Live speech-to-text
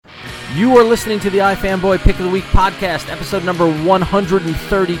You are listening to the iFanboy Pick of the Week podcast, episode number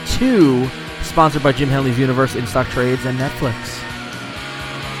 132, sponsored by Jim Henley's Universe, In-Stock Trades, and Netflix.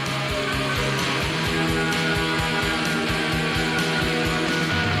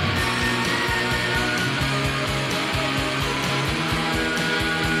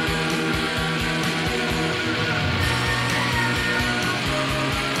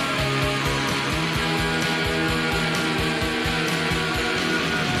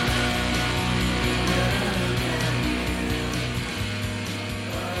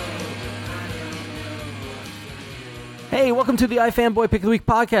 Hey, welcome to the iFanboy Pick of the Week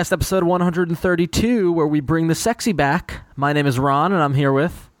podcast, episode 132, where we bring the sexy back. My name is Ron, and I'm here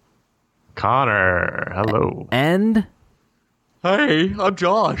with... Connor. Hello. And... Hey, I'm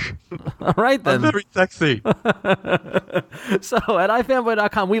Josh. All right, then. I'm very sexy. So, at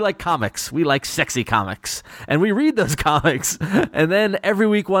iFanboy.com, we like comics. We like sexy comics. And we read those comics. And then every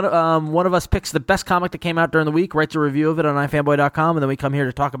week, one of us picks the best comic that came out during the week, writes a review of it on iFanboy.com, and then we come here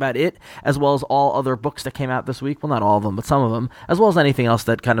to talk about it, as well as all other books that came out this week. Well, not all of them, but some of them, as well as anything else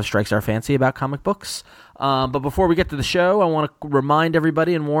that kind of strikes our fancy about comic books. But before we get to the show, I want to remind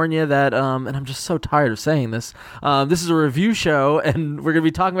everybody and warn you that, and I'm just so tired of saying this, this is a review show, and we're going to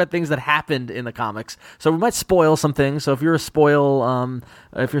be talking about things that happened in the comics. So we might spoil some things. So if you're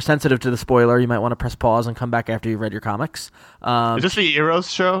if you're sensitive to the spoiler, you might want to press pause and come back after you've read your comics. Is this the Eros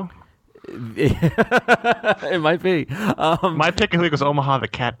show? It might be. My pick of the week was Omaha the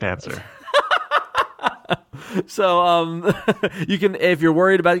Cat Dancer. So you can, if you're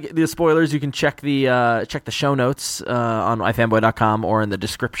worried about the spoilers, you can check the show notes on ifanboy.com or in the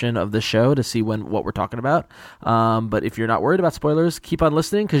description of the show to see what we're talking about. But if you're not worried about spoilers, keep on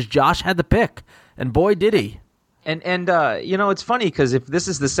listening because Josh had the pick, and boy did he. And you know, it's funny because if this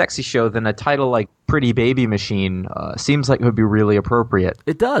is the sexy show, then a title like Pretty Baby Machine seems like it would be really appropriate.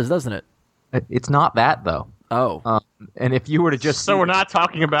 It does, doesn't it? It's not that though. Oh. And if you were to just So we're not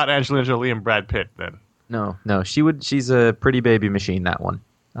talking about Angelina Jolie and Brad Pitt then. No, she's a pretty baby machine, that one.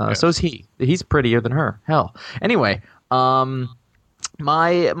 Yes. So is he. He's prettier than her. Hell. Anyway, my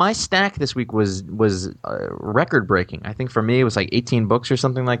stack this week was record breaking. I think for me it was like 18 books or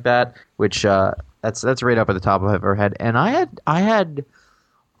something like that, which that's right up at the top of our head. And I had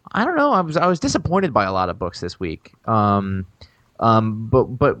I don't know, I was disappointed by a lot of books this week. But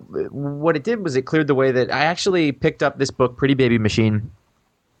what it did was it cleared the way that I actually picked up this book, Pretty Baby Machine,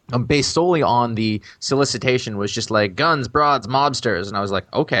 based solely on the solicitation, was just like guns, broads, mobsters, and I was like,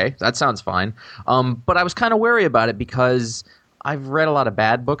 okay, that sounds fine. But I was kind of wary about it because I've read a lot of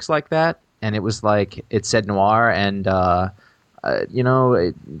bad books like that, and it was like it said noir, and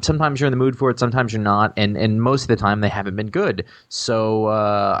sometimes you're in the mood for it, sometimes you're not, and most of the time they haven't been good. So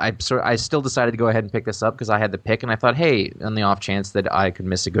I still decided to go ahead and pick this up because I had the pick, and I thought, hey, on the off chance that I could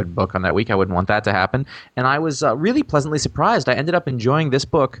miss a good book on that week, I wouldn't want that to happen. And I was really pleasantly surprised. I ended up enjoying this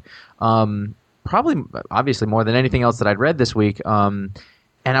book, obviously more than anything else that I'd read this week. And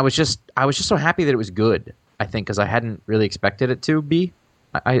I was just so happy that it was good. I think because I hadn't really expected it to be.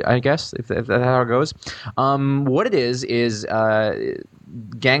 I guess, if that's how it goes. What it is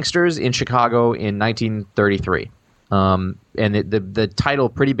gangsters in Chicago in 1933. And the title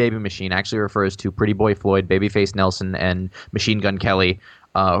Pretty Baby Machine actually refers to Pretty Boy Floyd, Babyface Nelson, and Machine Gun Kelly,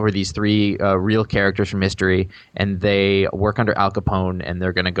 who are these three real characters from history, and they work under Al Capone, and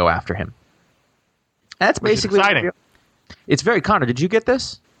they're going to go after him. That's basically exciting. It's very Connor. Did you get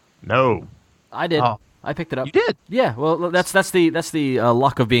this? No. I did. Oh. I picked it up. You did? Yeah. Well, that's the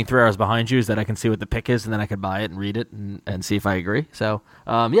luck of being 3 hours behind you is that I can see what the pick is and then I can buy it and read it and see if I agree. So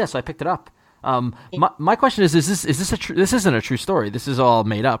so I picked it up. My question is this this isn't a true story? This is all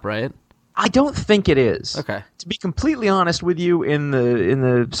made up, right? I don't think it is. Okay. To be completely honest with you, in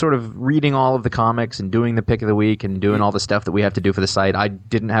the sort of reading all of the comics and doing the pick of the week and doing all the stuff that we have to do for the site, I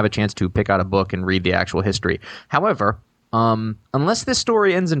didn't have a chance to pick out a book and read the actual history. However, unless this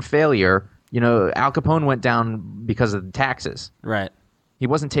story ends in failure, Al Capone went down because of the taxes. Right. He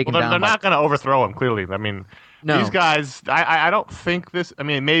wasn't taken down. They're not going to overthrow him, clearly. I mean, no. These guys, I don't think this, I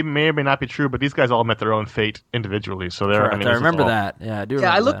mean, it may or may not be true, but these guys all met their own fate individually. So they're, I remember that. Yeah, I do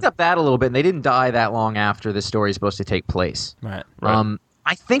remember I looked that. up that a little bit, and they didn't die that long after this story is supposed to take place. Right.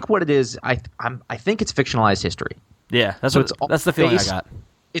 I think what it is, I think it's fictionalized history. Yeah, that's the feeling I got.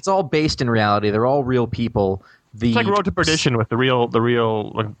 It's all based in reality. They're all real people. It's like Road to Perdition with the real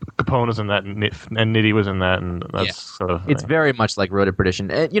like, Capone was in that and Nitti was in that, and that's sort of. It's very much like Road to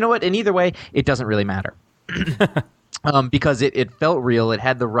Perdition. You know what? And either way, it doesn't really matter because it felt real. It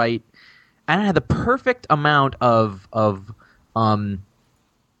had the right, and it had the perfect amount of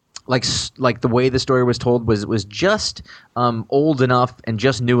like the way the story was told was just old enough and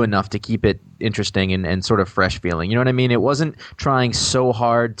just new enough to keep it interesting and sort of fresh feeling. You know what I mean? It wasn't trying so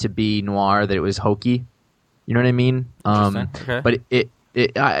hard to be noir that it was hokey. You know what I mean? Okay. But it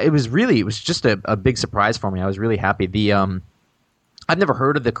was just a big surprise for me. I was really happy. I've never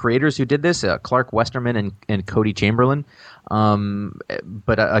heard of the creators who did this, Clark Westerman and Cody Chamberlain.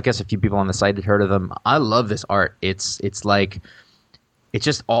 But I guess a few people on the site had heard of them. I love this art. It's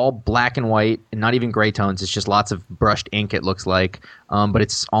just all black and white and not even gray tones. It's just lots of brushed ink, it looks like. But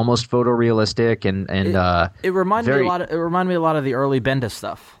it's almost photorealistic and it reminded me a lot. It reminded me a lot of the early Bendis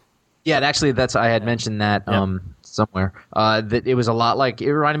stuff. Yeah, actually, I had mentioned that somewhere. That it was a lot like,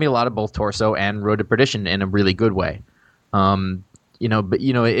 it reminded me a lot of both Torso and Road to Perdition in a really good way. But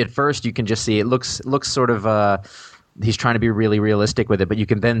at first you can just see it looks sort of he's trying to be really realistic with it, but you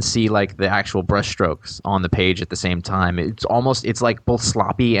can then see like the actual brush strokes on the page at the same time. It's like both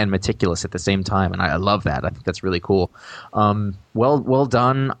sloppy and meticulous at the same time, and I love that. I think that's really cool. Well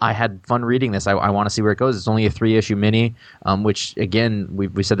done. I had fun reading this. I want to see where it goes. It's only a 3-issue mini, which again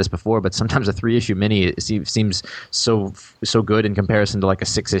we said this before, but sometimes a 3-issue mini seems so good in comparison to like a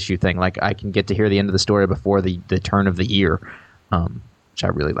 6-issue thing. Like I can get to hear the end of the story before the turn of the year. Which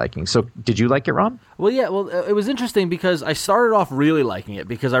I'm really liking. So, did you like it, Ron? Well, yeah. Well, it was interesting because I started off really liking it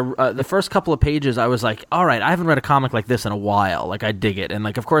because the first couple of pages I was like, all right, I haven't read a comic like this in a while. Like, I dig it. And,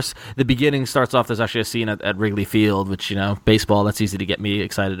 like, of course, the beginning starts off, there's actually a scene at Wrigley Field, which, baseball, that's easy to get me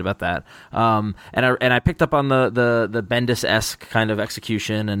excited about that. And I picked up on the Bendis-esque kind of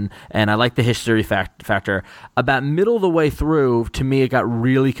execution, and I like the history factor. About middle of the way through, to me, it got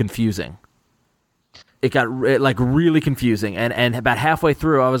really confusing. It got really confusing, and about halfway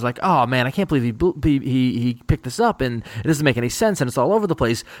through, I was like, "Oh man, I can't believe he picked this up, and it doesn't make any sense, and it's all over the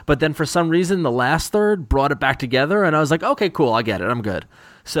place." But then, for some reason, the last third brought it back together, and I was like, "Okay, cool, I get it, I'm good."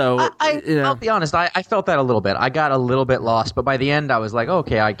 So I'll be honest, I felt that a little bit. I got a little bit lost, but by the end, I was like,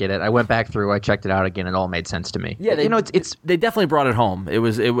 "Okay, I get it." I went back through, I checked it out again, it all made sense to me. Yeah, they definitely brought it home.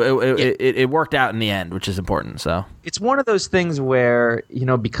 It worked out in the end, which is important. So it's one of those things where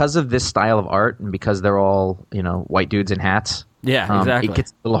because of this style of art and because they're all white dudes in hats. Yeah, exactly. It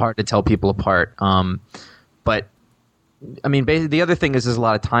gets a little hard to tell people apart. But I mean, basically, the other thing is there's a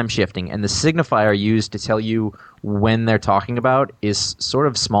lot of time shifting, and the signifier used to tell you when they're talking about is sort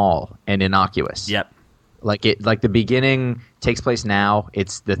of small and innocuous. Yep. Like the beginning takes place now.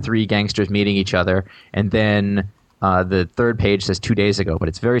 It's the 3 gangsters meeting each other, and then the third page says 2 days ago, but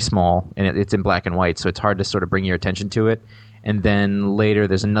it's very small and it's in black and white, so it's hard to sort of bring your attention to it. And then later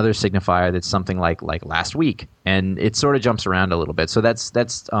there's another signifier that's something like last week, and it sort of jumps around a little bit. So that's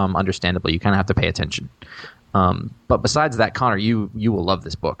understandable. You kind of have to pay attention. But besides that, Connor, you will love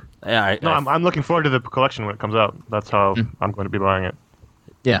this book. Yeah, I'm looking forward to the collection when it comes out. That's how I'm going to be buying it.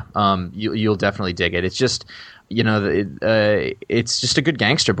 Yeah, you'll definitely dig it. It's just, it's just a good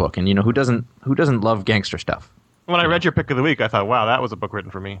gangster book, and who doesn't love gangster stuff? When I read your pick of the week, I thought, wow, that was a book written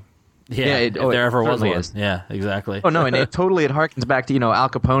for me. Yeah, if there ever was one. Is. Yeah, exactly. Oh no, and it harkens back to Al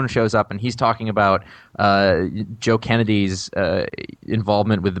Capone shows up and he's talking about Joe Kennedy's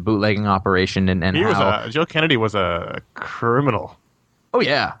involvement with the bootlegging operation and how Joe Kennedy was a criminal. Oh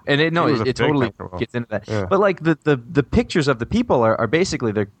yeah, and it totally gets into that. Yeah. But like the pictures of the people are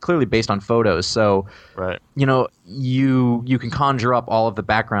basically, they're clearly based on photos. So right, you can conjure up all of the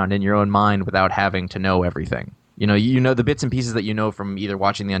background in your own mind without having to know everything. The bits and pieces that from either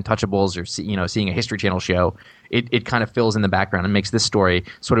watching The Untouchables or seeing a History Channel show. It kind of fills in the background and makes this story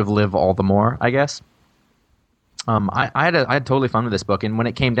sort of live all the more, I guess. I had totally fun with this book, and when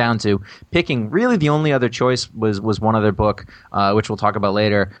it came down to picking, really the only other choice was one other book, which we'll talk about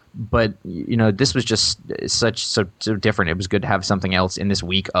later. But this was just so different. It was good to have something else in this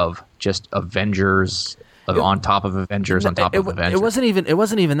week of just Avengers. On top of Avengers, on top of Avengers. It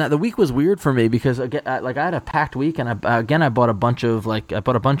wasn't even that. The week was weird for me because again, I had a packed week, and I bought a bunch of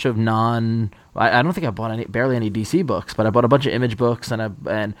non. I don't think I bought barely any DC books, but I bought a bunch of Image books,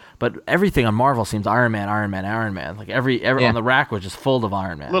 but everything on Marvel seems Iron Man. Like every on the rack was just full of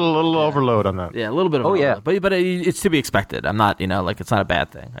Iron Man. Little overload on that. Yeah, a little bit of overload. But it's to be expected. I'm not it's not a bad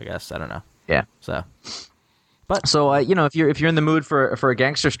thing, I guess. I don't know. Yeah. So if you're in the mood for a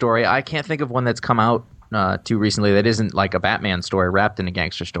gangster story, I can't think of one that's come out too recently that isn't like a Batman story wrapped in a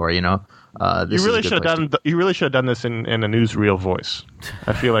gangster story. You really should have done this in a newsreel voice.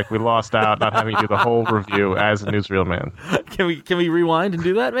 I feel like we lost out not having to do the whole review as a newsreel man. Can we rewind and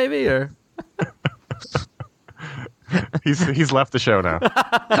do that maybe, or? He's left the show now.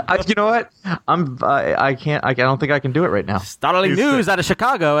 You know what? I can't. I don't think I can do it right now. Startling news out of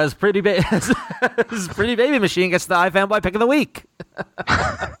Chicago as Pretty Baby Machine gets the iFanboy Pick of the Week.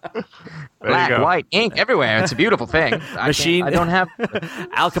 Black, white, ink everywhere. It's a beautiful thing. Machine. I don't have.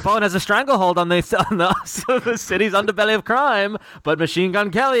 Al Capone has a stranglehold on the city's underbelly of crime, but Machine Gun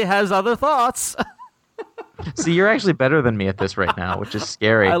Kelly has other thoughts. See, you're actually better than me at this right now, which is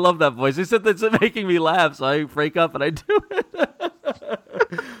scary. I love that voice. He said that's making me laugh, so I break up and I do it.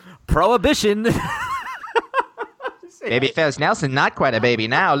 Prohibition. Babyface Nelson, not quite a baby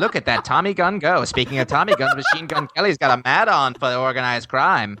now. Look at that Tommy gun go. Speaking of Tommy guns, Machine Gun Kelly's got a mad on for organized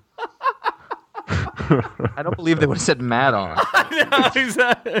crime. I don't believe they would have said mad on.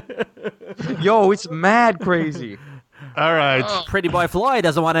 Yo, it's mad crazy. All right. Pretty boy Floyd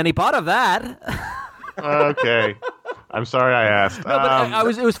doesn't want any part of that. Okay. I'm sorry I asked. No,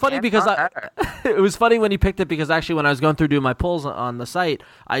 but it was funny because it was funny when you picked it because actually when I was going through doing my pulls on the site,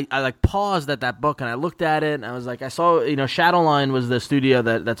 I like paused at that book and I looked at it and I was like, I saw Shadowline was the studio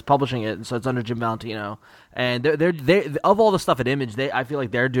that's publishing it, and so it's under Jim Valentino. And they're of all the stuff at Image, I feel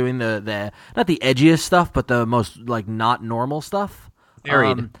like they're doing the not the edgiest stuff, but the most like not normal stuff.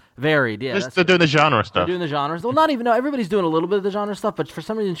 Varied, yeah. They're doing the genre stuff. They're doing the genres. Well, not even. No, everybody's doing a little bit of the genre stuff, but for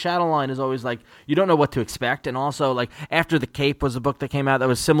some reason, Shadowline is always like you don't know what to expect. And also, like After the Cape was a book that came out that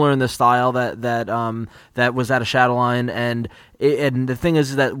was similar in the style that was out of Shadowline. And the thing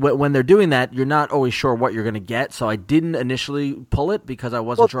is that when they're doing that, you're not always sure what you're going to get. So I didn't initially pull it because I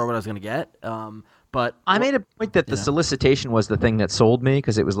wasn't sure what I was going to get. But I made a point that the solicitation was the thing that sold me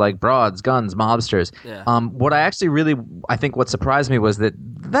because it was like broads, guns, mobsters. Yeah. What I actually I think what surprised me was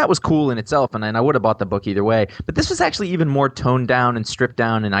that was cool in itself, and I would have bought the book either way. But this was actually even more toned down and stripped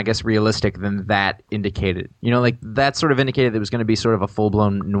down and I guess realistic than that indicated. Like that sort of indicated that it was going to be sort of a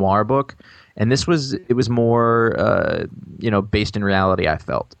full-blown noir book. And it was more, based in reality, I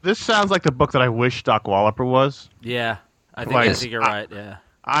felt. This sounds like the book that I wish Doc Walloper was. Yeah, I think you're right, yeah.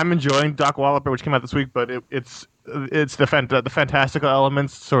 I'm enjoying Doc Walloper, which came out this week, but it's the fantastical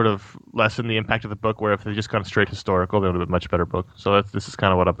elements sort of lessen the impact of the book, where if they just gone straight historical, they would have been a much better book. So this is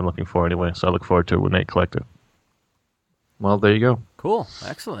kind of what I've been looking for anyway, so I look forward to it when they collect it. Well, there you go. Cool.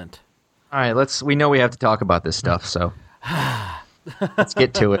 Excellent. All right, we know we have to talk about this stuff, so let's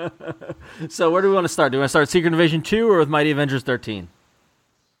get to it. So where do we want to start? Do we want to start with Secret Invasion 2 or with Mighty Avengers 13?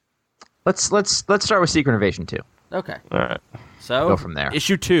 Let's start with Secret Invasion 2. Okay. All right. So go from there.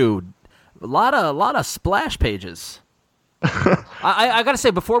 Issue 2, a lot of splash pages. I gotta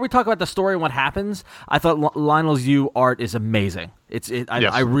say, before we talk about the story and what happens, I thought Lionel Yu art is amazing.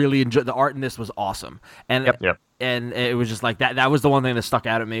 I really enjoyed the art in this was awesome, and and it was just like that. That was the one thing that stuck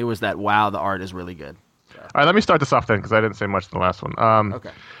out at me was that wow, the art is really good. So. All right, let me start this off then because I didn't say much in the last one. Okay.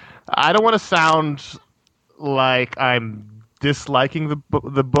 I don't want to sound like I'm disliking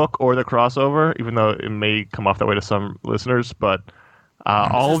the book or the crossover, even though it may come off that way to some listeners. But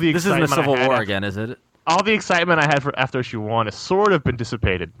all the excitement this isn't a Civil War again, is it? All the excitement I had for after issue 1 has sort of been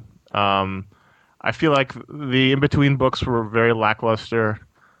dissipated. I feel like the in-between books were very lackluster.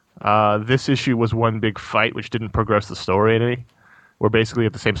 This issue was one big fight, which didn't progress the story any. We're basically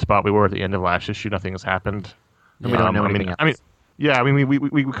at the same spot we were at the end of last issue. Nothing has happened. We don't know anything else.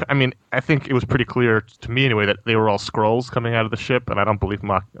 I think it was pretty clear to me anyway that they were all Skrulls coming out of the ship, and I don't believe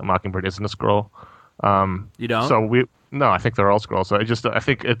Mockingbird isn't a Skrull. You don't? So no, I think they're all Skrulls. So I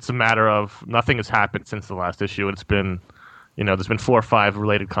think it's a matter of nothing has happened since the last issue. It's been, there's been 4 or 5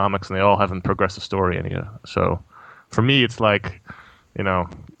 related comics, and they all haven't progressed the story any. So for me, it's like,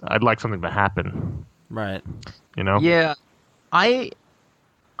 I'd like something to happen. Right. Yeah, I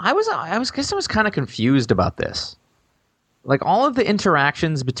was kind of confused about this. Like all of the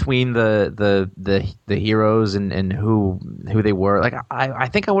interactions between the heroes and who they were, like I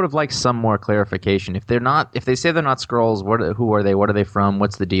think I would have liked some more clarification. If they say they're not Skrulls, who are they? What are they from?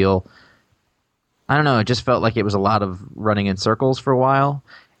 What's the deal? I don't know. It just felt like it was a lot of running in circles for a while.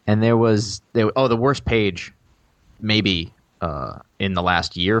 And the worst page, maybe in the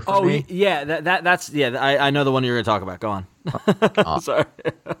last year for me. Oh yeah, that's I know the one you're going to talk about. Go on. Sorry.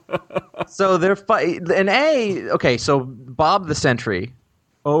 So they're okay. So Bob the Sentry,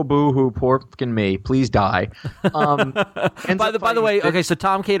 oh boo-hoo, poor fucking me, please die. By the way, okay. So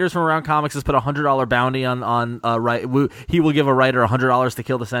Tom Caters from Around Comics has put $100 bounty on right. He will give a writer $100 to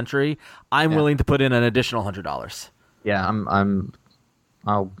kill the Sentry. I'm willing to put in an additional $100. Yeah,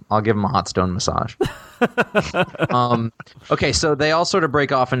 I'll give him a hot stone massage. Okay, so they all sort of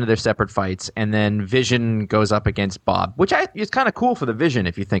break off into their separate fights, and then Vision goes up against Bob, which is kind of cool for the Vision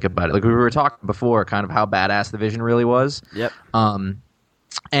if you think about it. Like we were talking before, kind of how badass the Vision really was. Yep.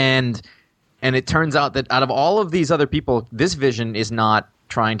 And And it turns out that out of all of these other people, this Vision is not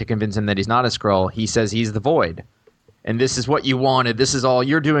trying to convince him that he's not a Skrull. He says he's the Void. And this is what you wanted. This is all.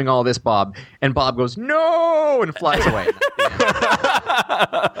 You're doing all this, Bob. And Bob goes, no, and flies away.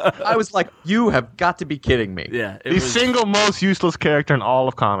 I was like, you have got to be kidding me. Yeah, The single most useless character in all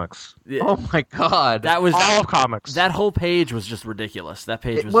of comics. Yeah, Oh my God. that was All of comics. That whole page was just ridiculous. That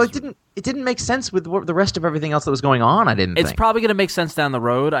page was. Well, just- it didn't make sense with the rest of everything else that was going on. I didn't It's think. probably going to make sense down the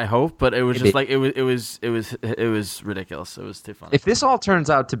road, I hope, but it was just Maybe. like it was ridiculous. It was too funny. If this all turns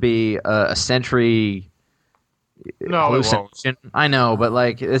out to be a Sentry No, it won't. hallucination, I know, but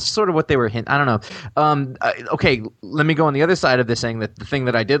like it's sort of what they were hinting. I don't know. Okay, let me go on the other side of this, saying that the thing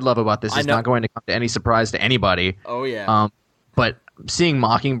that I did love about this I is know- not going to come to any surprise to anybody. Oh yeah. But seeing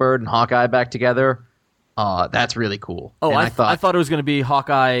Mockingbird and Hawkeye back together, that's really cool. Oh, And I thought it was going to be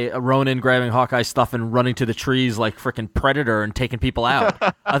Hawkeye, Ronin grabbing Hawkeye's stuff and running to the trees like freaking Predator and taking people out.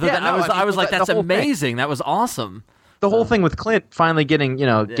 I thought Yeah, that, no, I was like, the that's whole thing. amazing. That was awesome. the whole thing with Clint finally getting,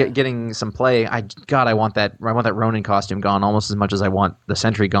 Yeah. getting some play. I want that Ronin costume gone almost as much as I want the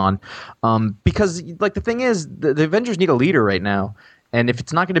Sentry gone, because like the thing is, the Avengers need a leader right now, and if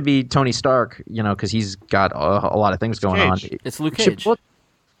it's not going to be Tony Stark, because he's got a lot of things going on. Cage. It's Luke it should- Cage. well,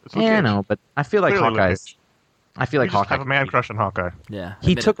 It's Luke yeah, I Cage. know, but I feel like Clearly Luke Hawkeye's. Cage. I feel like You just Hawkeye. have a man crush on Hawkeye. Yeah,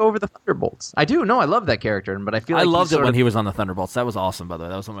 He admit it. took over the Thunderbolts. I do. No, I love that character, but I feel like I loved he's it sort when of- he was on the Thunderbolts. That was awesome, by the way.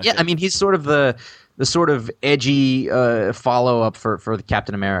 That was one of my Yeah, I favorites. mean, he's sort of the sort of edgy follow up for the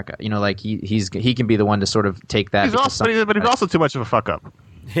Captain America. Like he can be the one to sort of take that. He's because also, but he's also too much of a fuck up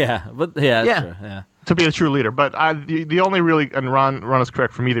yeah, but yeah, that's Yeah. true. Yeah. to be a true leader. But the only really, and Ron is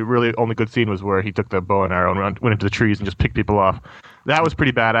correct, for me, the really only good scene was where he took the bow and arrow and went into the trees and just picked people off. That was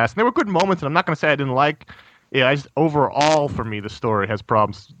pretty badass. And there were good moments, and I'm not going to say I didn't like. Yeah, overall for me the story has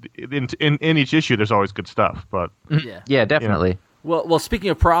problems. In each issue, there's always good stuff, but Yeah. Yeah, definitely. Well, speaking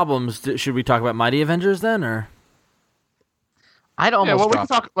of problems, should we talk about Mighty Avengers then, or? I'd almost. yeah. Well, we can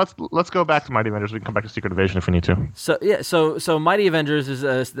drop- talk. Let's go back to Mighty Avengers. We can come back to Secret Invasion if we need to. So Mighty Avengers is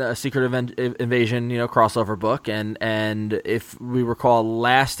a Secret Invasion, crossover book, and if we recall,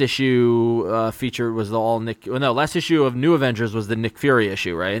 last issue featured was last issue of New Avengers was the Nick Fury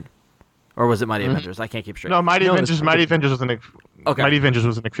issue, right? Or was it Mighty Avengers? I can't keep straight. No, Mighty No, Avengers. it's- Mighty Avengers was a Nick. Okay. Mighty Avengers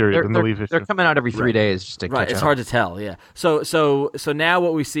was a Nick Fury. They're, in the leave they're issue. coming out every 3 days just to Right, catch it's up. hard to tell. Yeah. So now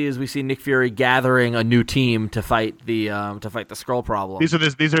what we see is Nick Fury gathering a new team to fight the Skrull problem. These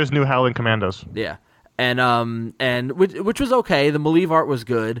are his new Howling Commandos. Yeah, and which was okay. The Malieve art was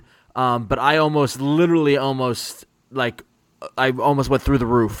good, but I almost went through the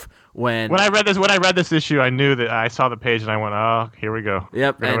roof when When I read this issue, I knew that I saw the page and I went, "Oh, here we go.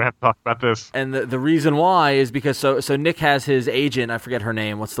 Yep, we're gonna and- have to talk about this." And the reason why is because so Nick has his agent. I forget her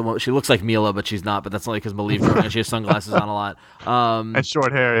name. What's the one? She looks like Mila, but she's not. But that's only because Malieve and she has sunglasses on a lot. And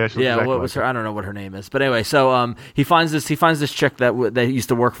short hair. Yeah, she looks Yeah, exactly what was like her? I don't know what her name is, but anyway, so he finds this chick that used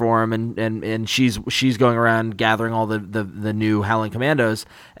to work for him, and she's going around gathering all the new Howling Commandos,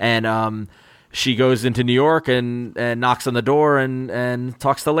 and she goes into New York and knocks on the door and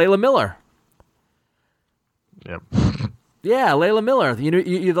talks to Layla Miller. Yep. Yeah, Layla Miller. You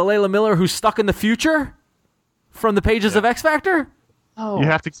the Layla Miller who's stuck in the future from the pages of X Factor. Oh, You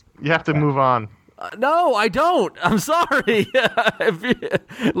have to move on. No, I don't. I'm sorry.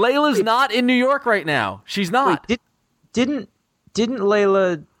 Layla's not in New York right now. She's not. didn't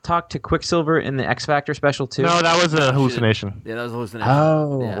Layla talk to Quicksilver in the X Factor special too? No, that was a hallucination. Yeah, that was a hallucination.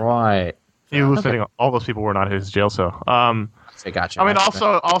 Oh, Yeah. right. He hallucinating. All those people were not in his jail cell. I gotcha. I mean,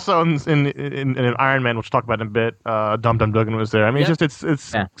 also in Iron Man, which we'll talk about in a bit, Dum Dum Dugan was there. I mean, Yep.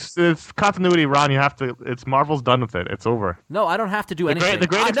 it's continuity, Ron. You have to. It's Marvel's done with it. It's over. No, I don't have to do anything. the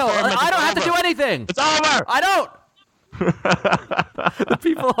great I know. experiment I is don't have to over. do anything. It's over. I don't. The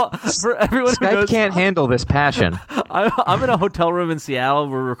people, for everyone who Skype knows, can't handle this passion. I'm in a hotel room in Seattle.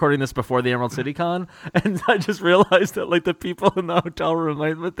 We're recording this before the Emerald City Con, and I just realized that like the people in the hotel room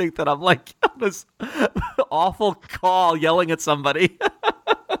might think that I'm like on this awful call yelling at somebody.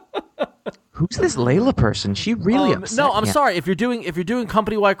 Who's this Layla person? She really upset No, I'm me. sorry. If you're doing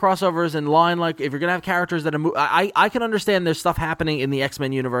company-wide crossovers and line, like if you're gonna have characters that are, I can understand there's stuff happening in the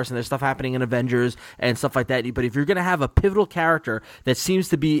X-Men universe and there's stuff happening in Avengers and stuff like that. But if you're gonna have a pivotal character that seems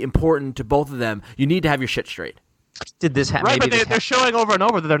to be important to both of them, you need to have your shit straight. Did this happen? Right, but they're showing over and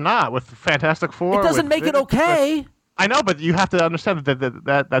over that they're not with Fantastic Four. It doesn't make it okay. I know, but you have to understand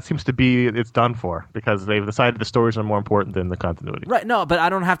that seems to be it's done for because they've decided the stories are more important than the continuity. Right? No, but I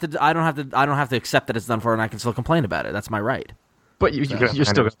don't have to accept that it's done for, and I can still complain about it. That's my right. But you're still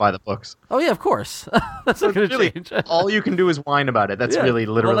going to buy the books. Oh yeah, of course. That's not going to Really, change. all you can do is whine about it. That's really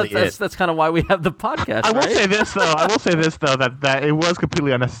literally it. That's kind of why we have the podcast. I will right? say this though. That it was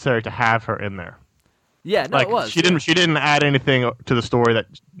completely unnecessary to have her in there. Yeah, no, Like it was. she didn't add anything to the story that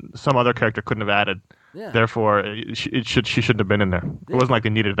some other character couldn't have added. Yeah. Therefore, she shouldn't have been in there. It wasn't like they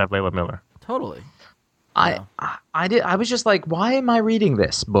needed to have Layla Miller. Totally. I was just like, why am I reading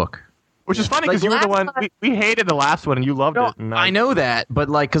this book? Which is funny because you were the one we hated the last one and you loved it. And I know that, but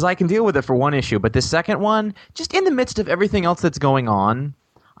like, because I can deal with it for one issue, but the second one, just in the midst of everything else that's going on,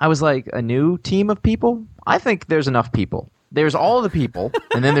 I was like, a new team of people? I think there's enough people. There's all the people,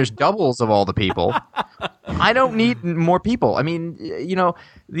 and then there's doubles of all the people. I don't need more people. I mean, you know,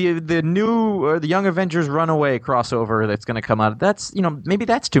 the new the Young Avengers Runaway crossover that's going to come out. That's, you know, maybe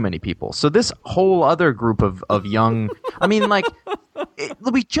that's too many people. So this whole other group of young. I mean, like,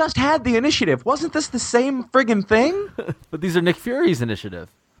 we just had the Initiative. Wasn't this the same friggin' thing? But these are Nick Fury's initiative.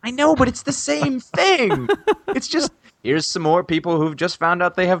 I know, but it's the same thing. It's just, here's some more people who've just found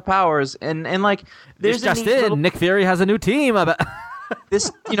out they have powers, and like, there's Just in, Nick Fury has a new team.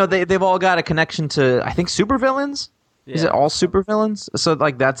 this, you know, they've all got a connection to, I think, supervillains. Is Yeah. it all supervillains? So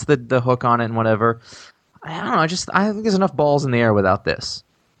like, that's the hook on it and whatever. I don't know. I think there's enough balls in the air without this.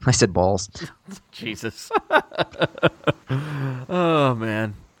 I said balls. Jesus. Oh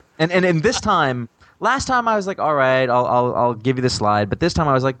man. And this time, last time I was like, all right, I'll give you the slide. But this time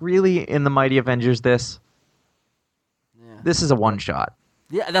I was like, really, in the Mighty Avengers, this is a one shot.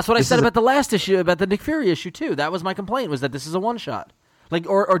 Yeah, that's what I said about the last issue, about the Nick Fury issue too. That was my complaint, was that this is a one shot. Like,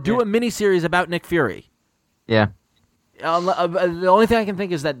 or do a miniseries about Nick Fury. Yeah. The only thing I can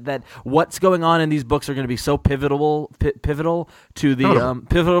think is that what's going on in these books are going to be so pivotal to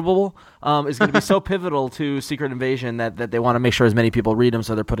the is going to be so pivotal to Secret Invasion that they want to make sure as many people read them,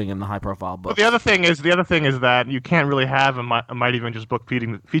 so they're putting in the high profile books. But the other thing is that you can't really have a Mighty Avengers book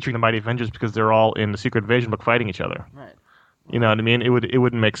featuring the Mighty Avengers because they're all in the Secret Invasion book fighting each other. Right. You know what I mean? It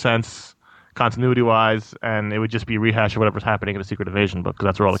wouldn't make sense continuity wise, and it would just be rehash of whatever's happening in the Secret Invasion book because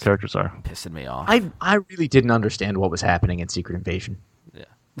that's where all the characters are. Pissing me off. I really didn't understand what was happening in Secret Invasion.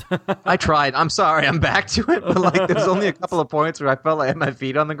 Yeah. I tried. I'm sorry. I'm back to it. But like, there's only a couple of points where I felt like I had my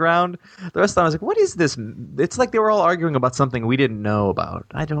feet on the ground. The rest of the time I was like, what is this? It's like they were all arguing about something we didn't know about.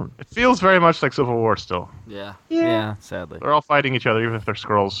 It feels very much like Civil War still. Yeah, sadly. They're all fighting each other, even if they're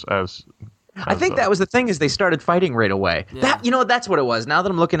Skrulls. I think that was the thing, is they started fighting right away. Yeah. That's what it was. Now that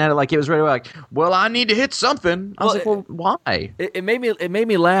I'm looking at it, like, it was right away like, well, I need to hit something. I was like, well, why? It made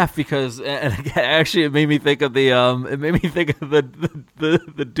me laugh because, and again, actually, it made me think of the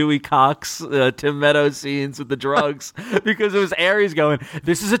Dewey Cox Tim Meadows scenes with the drugs, because it was Ares going,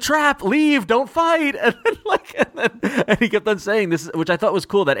 "This is a trap, leave, don't fight," and he kept on saying this, which I thought was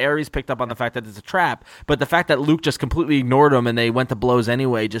cool, that Ares picked up on the fact that it's a trap, but the fact that Luke just completely ignored him and they went to blows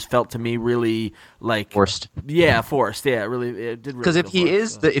anyway just felt to me really like Forced. Yeah, forced. Yeah, it did. Because if he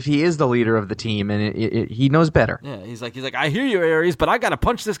is the leader of the team, and he knows better. Yeah, he's like, I hear you, Ares, but I gotta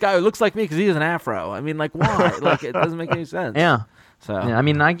punch this guy who looks like me because he has an afro. I mean, like, why? Like, it doesn't make any sense. Yeah. So Yeah, I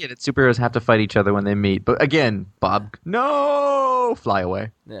mean, I get it. Superheroes have to fight each other when they meet, but again, Bob, no, fly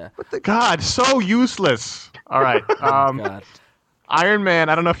away. yeah. God, so useless. All right. God. Iron Man,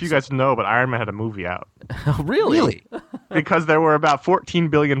 I don't know if you guys know, but Iron Man had a movie out. Really? Because there were about 14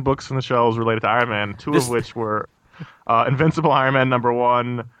 billion books in the shelves related to Iron Man, two of which were Invincible Iron Man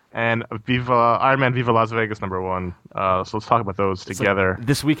 #1 and Iron Man Viva Las Vegas #1. So let's talk about those together. Like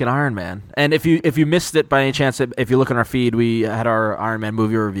This Week in Iron Man. And if you missed it by any chance, if you look on our feed, we had our Iron Man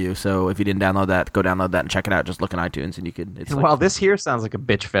movie review. So if you didn't download that, go download that and check it out. Just look in iTunes and you can. It's While this here sounds like a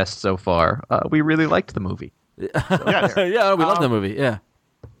bitch fest so far, we really liked the movie. Yes. yeah, we love the movie. Yeah.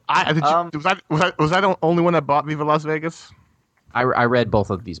 Was I the only one that bought Viva Las Vegas? I read both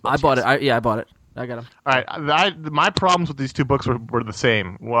of these books. I bought it. I bought it. I got them. All right. My problems with these two books were the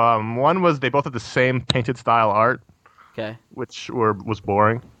same. One was they both had the same painted style art, Okay. which was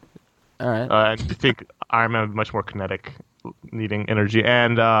boring. All right. I think Iron Man was much more kinetic, needing energy.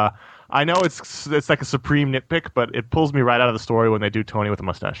 And I know it's like a supreme nitpick, but it pulls me right out of the story when they do Tony with a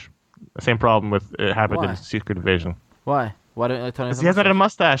mustache. The same problem with it happened in Secret Invasion. Why? Why don't Tony? He hasn't had a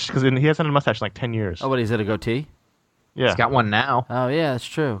mustache because he hasn't had a mustache in like 10 years. Oh, what? He's had a goatee? Yeah. He's got one now. Oh, yeah, that's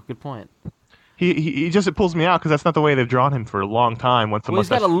true. Good point. He just, it pulls me out because that's not the way they've drawn him for a long time. Once the Well,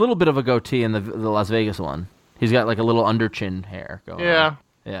 he's mustache. got a little bit of a goatee in the Las Vegas one. He's got like a little under chin hair going. Yeah. On.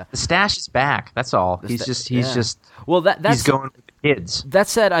 Yeah. The stash is back. That's all. He's just. Well, that's he's going with the kids. That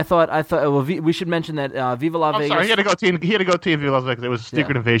said, I thought. Well, we should mention that Viva Las I'm Vegas. sorry, he had a goatee in Viva Las Vegas. It was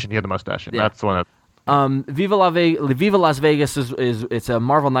Secret Invasion. He had the mustache. And Yeah. that's the one that. Viva Las Vegas is it's a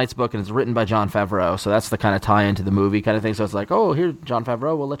Marvel Knights book, and it's written by Jon Favreau, so that's the kind of tie into the movie kind of thing. So it's like, oh, here, Jon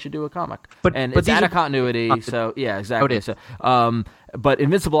Favreau, we'll let you do a comic, But it's these out are- of continuity. So yeah, exactly. Okay. So, but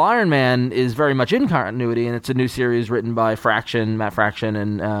Invincible Iron Man is very much in continuity, and it's a new series written by Matt Fraction,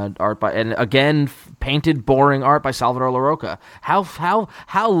 and art by, and again, painted boring art by Salvador Larroca. How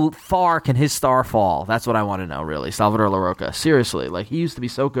far can his star fall? That's what I want to know, really. Salvador Larroca, seriously, like he used to be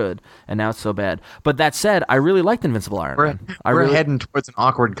so good, and now it's so bad. But that said, I really liked Invincible Iron Man. We're heading towards an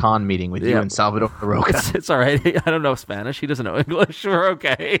awkward con meeting with you Yeah. and Salvador Larroca. It's all right. I don't know Spanish. He doesn't know English. We're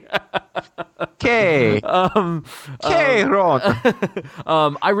okay. Okay. Okay, Ron.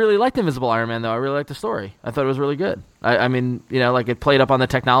 I really liked Invisible Iron Man, though. I really liked the story. I thought it was really good. I mean, like it played up on the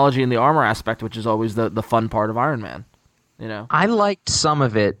technology and the armor aspect, which is always the fun part of Iron Man. I liked some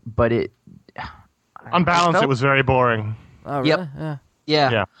of it, but On balance, felt- it was very boring. Oh, really? Yep. Yeah.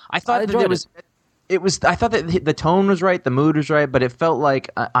 Yeah. Yeah. I thought I that enjoyed I thought that the tone was right, the mood was right, but it felt like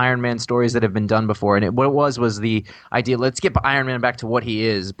Iron Man stories that have been done before. And what it was the idea, let's get Iron Man back to what he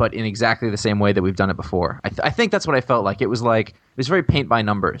is, but in exactly the same way that we've done it before. I think that's what I felt like. It was very paint by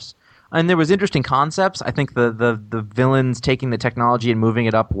numbers. And there was interesting concepts. I think the villains taking the technology and moving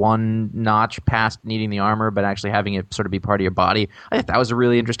it up one notch past needing the armor, but actually having it sort of be part of your body. I think that was a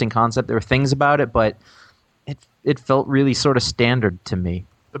really interesting concept. There were things about it, but it felt really sort of standard to me.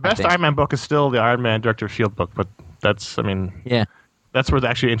 The best think. Iron Man book is still the Iron Man Director of S.H.I.E.L.D. book, but that's Yeah. that's where the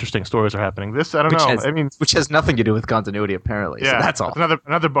actually interesting stories are happening. This, I don't know. Which has nothing to do with continuity, apparently. Yeah, So that's all. It's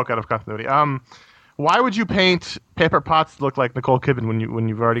another book out of continuity. Why would you paint Pepper Potts to look like Nicole Kidman when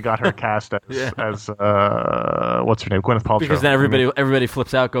you've already got her cast as what's her name, Gwyneth Paltrow? Because then everybody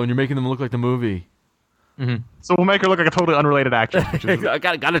flips out, going, "You're making them look like the movie." So we'll make her look like a totally unrelated actress. Which is, I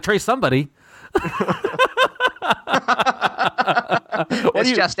got to trace somebody.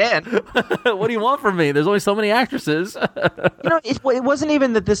 It's just in. What do you want from me? There's only so many actresses. It wasn't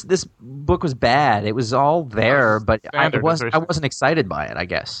even that this book was bad. It was all there, but I standard, wasn't excited by it, I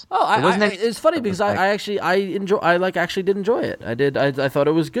guess. Oh, It wasn't it's funny because I actually did enjoy it. I did. I thought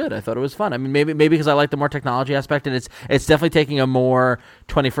it was good. I thought it was fun. I mean, maybe because I like the more technology aspect, and it's definitely taking a more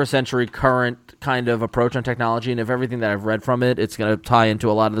 21st century current kind of approach on technology. And if everything that I've read from it, it's going to tie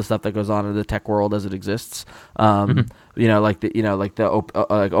into a lot of the stuff that goes on in the tech world as it exists. Like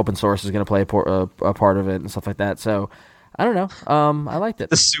open source is going to play a part of it and stuff like that. So I don't know. I liked it.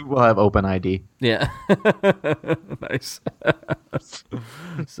 The suit will have open ID. Yeah. Nice.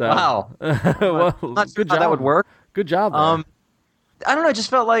 So, Wow. well, Not sure good how job. that would work. Good job. There. I don't know. I just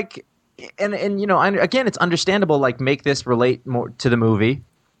felt like, and again, it's understandable. Like, make this relate more to the movie,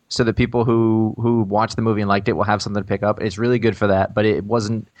 so that people who watched the movie and liked it will have something to pick up. It's really good for that, but it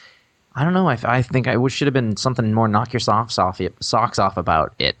wasn't. I don't know. I think I should have been something more knock your socks off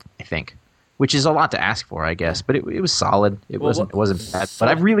about it. I think, which is a lot to ask for, I guess. But it was solid. It wasn't bad. But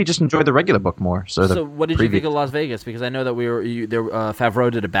I really just enjoyed the regular book more. So what did you think of Las Vegas? Because I know that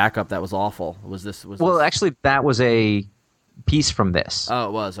Favreau did a backup that was awful. Was this? Actually, that was a piece from this. Oh,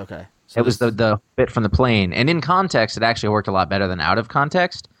 it was okay. So it was the bit from the plane, and in context, it actually worked a lot better than out of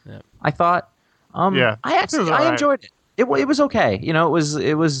context. Yeah. I thought. Yeah, I it was all right. enjoyed it. It was okay.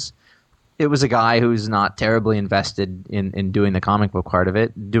 It was a guy who's not terribly invested in doing the comic book part of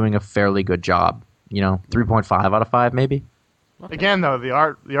it, doing a fairly good job. 3.5 out of 5 maybe. Okay. Again, though, the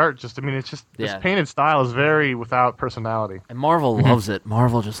art just, it's just, this painted style is very without personality. And Marvel loves it.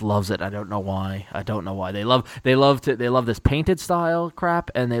 Marvel just loves it. I don't know why. They love this painted style crap,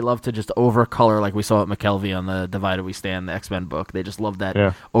 and they love to just overcolor, like we saw at McKelvey on the Divided We Stand, the X-Men book. They just love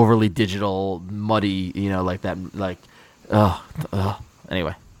that overly digital, muddy, like that,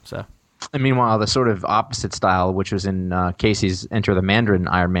 anyway, so. And meanwhile, the sort of opposite style, which was in Casey's Enter the Mandarin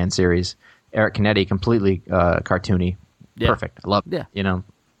Iron Man series, Eric Canetti, completely cartoony. Yeah. Perfect. I love it. Yeah.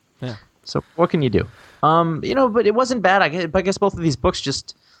 Yeah. So what can you do? But it wasn't bad. I guess both of these books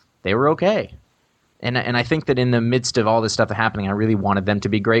they were okay. And I think that in the midst of all this stuff happening, I really wanted them to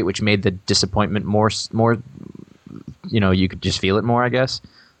be great, which made the disappointment more. You could just feel it more, I guess.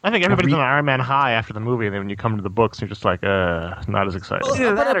 I think everybody's on an Iron Man high after the movie, and then when you come to the books, you're just like, not as excited.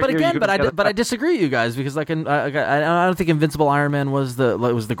 Either that or But I disagree with you guys, because I don't think Invincible Iron Man was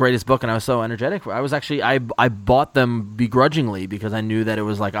the greatest book, and I was so energetic. I was actually I bought them begrudgingly because I knew that it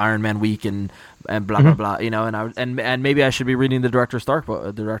was like Iron Man week and blah blah blah, and maybe I should be reading the Director Stark book,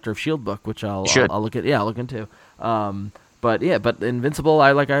 the Director of S.H.I.E.L.D. book, which I'll look at. Yeah, I'll look into. But Invincible,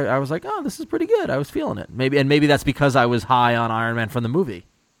 I was like, oh, this is pretty good. I was feeling it. Maybe that's because I was high on Iron Man from the movie.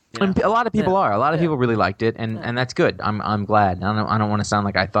 And a lot of people are. A lot of people really liked it, and that's good. I'm glad. I don't want to sound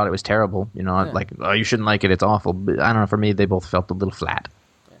like I thought it was terrible. Like, oh, you shouldn't like it. It's awful. But I don't know. For me, they both felt a little flat.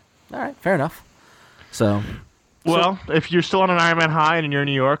 All right, fair enough. So. Well, if you're still on an Iron Man high and you're in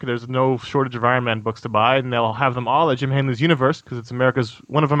New York, there's no shortage of Iron Man books to buy, and they'll have them all at Jim Hanley's Universe because it's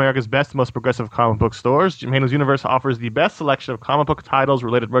one of America's best, most progressive comic book stores. Jim Hanley's Universe offers the best selection of comic book titles,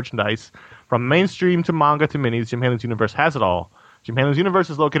 related merchandise, from mainstream to manga to minis. Jim Hanley's Universe has it all. Jim Hanley's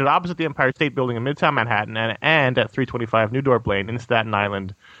Universe is located opposite the Empire State Building in Midtown Manhattan and at 325 New Dorp Lane in Staten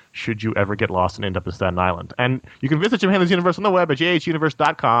Island, should you ever get lost and end up in Staten Island. And you can visit Jim Hanley's Universe on the web at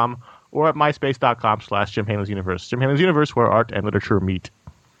jhuniverse.com or at myspace.com/Jim Hanley's Universe. Jim Hanley's Universe, where art and literature meet.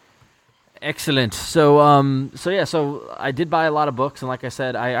 Excellent. So I did buy a lot of books, and like I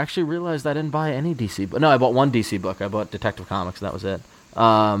said, I actually realized I didn't buy any DC book. No, I bought one DC book. I bought Detective Comics, and that was it.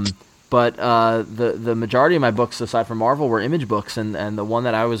 But the majority of my books, aside from Marvel, were Image books, and the one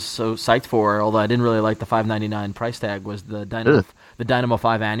that I was so psyched for, although I didn't really like the $5.99 price tag, was the Dynamo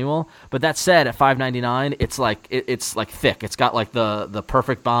 5 Annual. But that said, at $5.99, it's like thick. It's got like the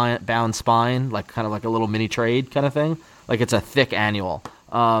perfect bound spine, like kind of like a little mini trade kind of thing. Like it's a thick annual.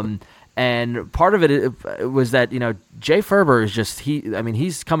 And part of it was that Jay Ferber is just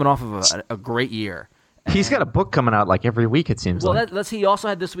he's coming off of a great year. He's got a book coming out like every week, it seems like. Well, he also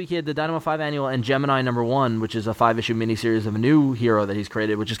had this week, he had the Dynamo 5 Annual and Gemini #1, which is a 5-issue miniseries of a new hero that he's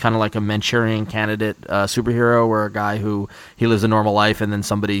created, which is kind of like a Manchurian Candidate superhero, where a guy he lives a normal life and then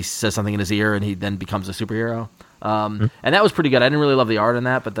somebody says something in his ear and he then becomes a superhero. And that was pretty good. I didn't really love the art in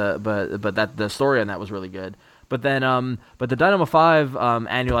that, but the story on that was really good. But then, the Dynamo 5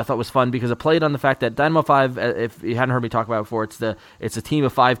 Annual I thought was fun because it played on the fact that Dynamo 5, if you hadn't heard me talk about it before, it's a team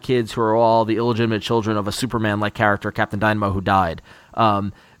of 5 kids who are all the illegitimate children of a Superman-like character, Captain Dynamo, who died.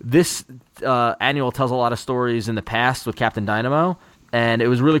 This annual tells a lot of stories in the past with Captain Dynamo, and it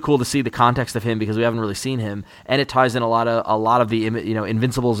was really cool to see the context of him because we haven't really seen him, and it ties in a lot of the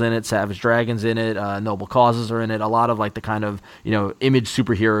Invincibles in it, Savage Dragons in it, Noble Causes are in it, a lot of like the kind of Image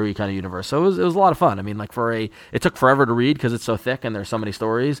superhero-y kind of universe. So it was a lot of fun. I mean, like it took forever to read because it's so thick and there's so many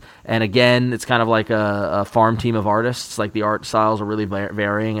stories. And again, it's kind of like a farm team of artists. Like the art styles are really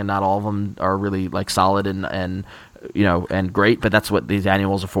varying, and not all of them are really like solid and great, but that's what these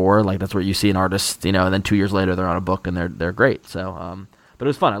annuals are for. Like that's what you see an artist, and then 2 years later they're on a book and they're great. So, but it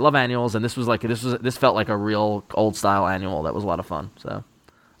was fun. I love annuals, and this felt like a real old style annual. That was a lot of fun. So,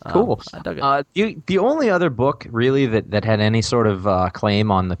 cool. I dug it. The only other book really that had any sort of claim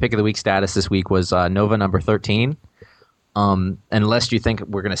on the pick of the week status this week was Nova number 13. Unless you think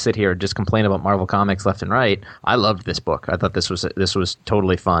we're going to sit here and just complain about Marvel Comics left and right, I loved this book. I thought this was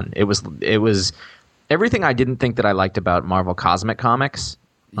totally fun. It was everything I didn't think that I liked about Marvel Cosmic Comics.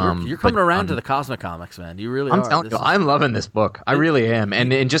 You're coming around to the Cosmic Comics, man. You really are. I'm telling you, I'm loving this book. I really am.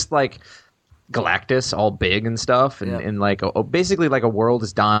 And just like Galactus, all big and stuff, and like basically like a world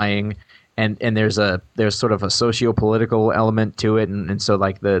is dying, and there's sort of a socio-political element to it, and so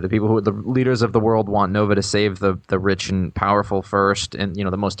like the people who are the leaders of the world want Nova to save the rich and powerful first, and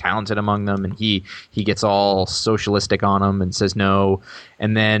the most talented among them, and he gets all socialistic on them and says no,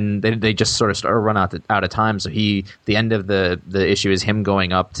 and then they just sort of run out of time. So the end of the issue is him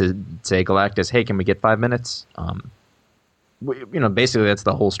going up to say, Galactus, hey, can we get 5 minutes? Basically that's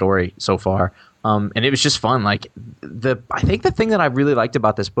the whole story so far. And it was just fun. Like I think the thing that I really liked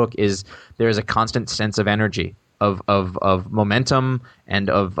about this book is there's a constant sense of energy, of momentum, and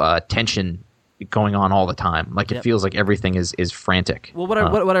of tension going on all the time. Like it feels like everything is frantic. Well,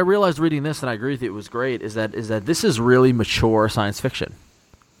 what I realized reading this, and I agree with you, it was great, is that this is really mature science fiction.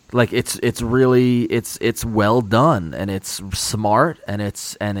 Like it's really well done, and it's smart, and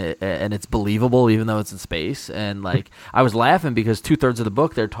it's believable even though it's in space. And like I was laughing because 2/3 of the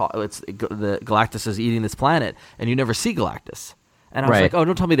book the Galactus is eating this planet, and you never see Galactus. And I was like, oh,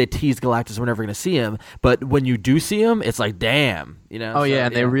 don't tell me they teased Galactus. We're never going to see him. But when you do see him, it's like, damn, Oh, so, yeah,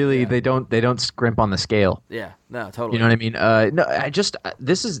 and they don't scrimp on the scale. Yeah, no, totally. You know what I mean? No, I just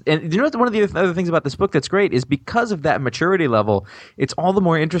this is, and what one of the other things about this book that's great is because of that maturity level, it's all the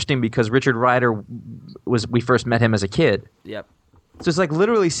more interesting because Richard Rider we first met him as a kid. Yep. So it's like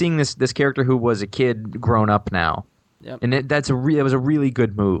literally seeing this kidder who was a kid grown up now. Yep. And that was a really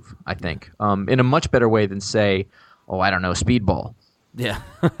good move, I think, in a much better way than say, I don't know, Speedball. Yeah.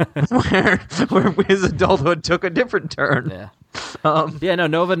 where his adulthood took a different turn. Yeah.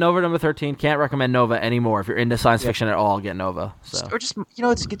 Nova number 13. Can't recommend Nova anymore. If you're into science fiction at all, get Nova. So. Or just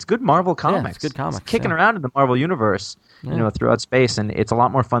it's good Marvel comics. Yeah, it's good comics. It's kicking around in the Marvel universe, throughout space, and it's a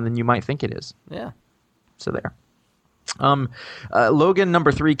lot more fun than you might think it is. Yeah. So there. Logan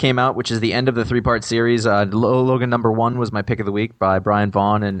number 3 came out, which is the end of the 3-part series. Logan number 1 was my pick of the week by Brian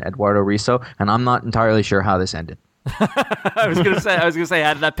Vaughan and Eduardo Risso, and I'm not entirely sure how this ended. I was gonna say,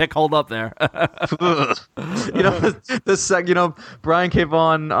 how did that pick hold up there? Brian K.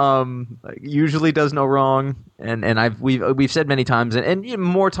 Vaughan usually does no wrong, and we've said many times, and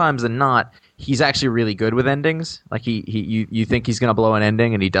more times than not, he's actually really good with endings. Like you think he's gonna blow an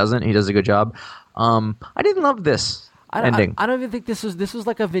ending, and he doesn't. He does a good job. I didn't love this ending. I don't even think this was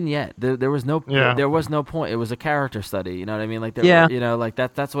like a vignette. There was no point. It was a character study. You know what I mean? Like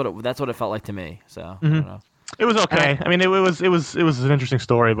that's what it felt like to me. So I don't know. It was okay. I mean, it was an interesting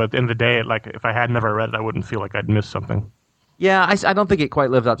story, but at the end of the day, like if I had never read it, I wouldn't feel like I'd missed something. Yeah, I don't think it quite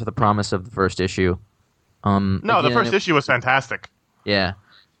lived up to the promise of the first issue. No, the first issue was fantastic. Yeah,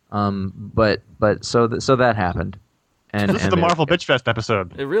 but so that happened. And this is the Marvel Bitch Fest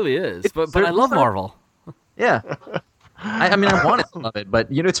episode. It really is. But I love Marvel. Yeah. I mean, I wanted to love it, but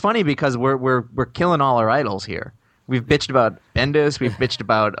it's funny because we're killing all our idols here. We've bitched about Bendis. We've bitched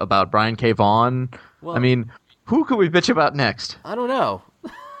about Brian K. Vaughan. Well, I mean, who could we bitch about next? I don't know.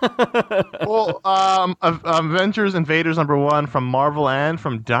 Well, Avengers Invaders #1 from Marvel and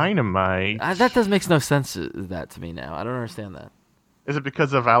from Dynamite. That makes no sense. That to me now, I don't understand that. Is it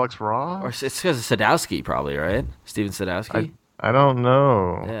because of Alex Ross? Or it's because of Sadowski, probably, right? Steven Sadowski. I don't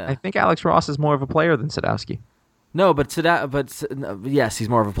know. Yeah. I think Alex Ross is more of a player than Sadowski. No, yes, he's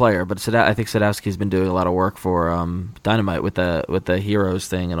more of a player. But I think Sadowski's been doing a lot of work for Dynamite with the Heroes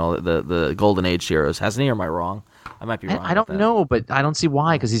thing and all the Golden Age heroes, hasn't he? Or am I wrong? I might be wrong. I don't know, but I don't see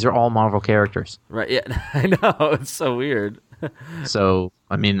why, because these are all Marvel characters. Right? Yeah, I know. It's so weird. So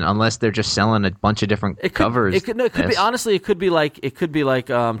I mean, unless they're just selling a bunch of different covers, it could be honestly. It could be like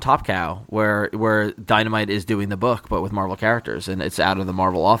Top Cow, where Dynamite is doing the book, but with Marvel characters, and it's out of the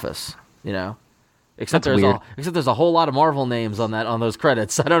Marvel office. You know. Except there's a whole lot of Marvel names on those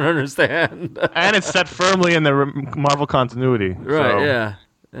credits. I don't understand. And it's set firmly in the Marvel continuity. Right? So. Yeah.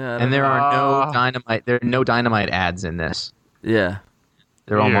 And there are no Dynamite. There are no Dynamite ads in this. Yeah.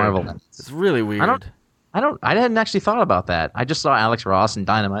 They're all Marvel ads. It's really weird. I hadn't actually thought about that. I just saw Alex Ross and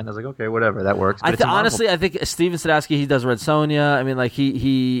Dynamite, and I was like, okay, whatever, that works. But honestly, I think Steven Sadowski, he does Red Sonja. I mean, like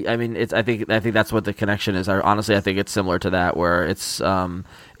I think that's what the connection is. Honestly, I think it's similar to that, where it's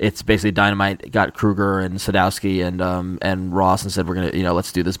basically Dynamite got Kruger and Sadowski and Ross and said, we're gonna,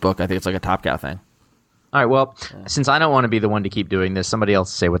 let's do this book. I think it's like a Top Cow thing. All right, well, since I don't want to be the one to keep doing this, somebody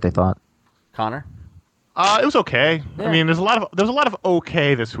else say what they thought. Connor? It was okay. Yeah. I mean, there's a lot of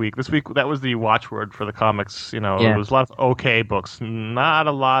okay this week. This week, that was the watchword for the comics. There was a lot of okay books, not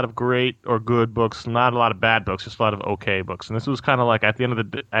a lot of great or good books, not a lot of bad books, just a lot of okay books. And this was kind of like at the end of the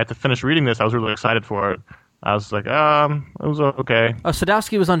day, I had to finish reading this. I was really excited for it. I was like, it was okay. Oh,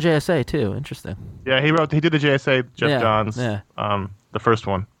 Sadowski was on JSA too. Interesting. Yeah, he did the JSA Jeff Johns, the first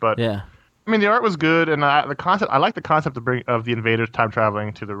one. But yeah. I mean, the art was good, and I like the concept of the invaders time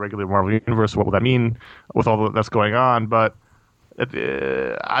traveling to the regular Marvel universe. What will that mean with all that's going on? But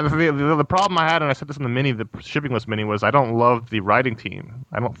the problem I had, and I said this in the shipping list mini, was I don't love the writing team.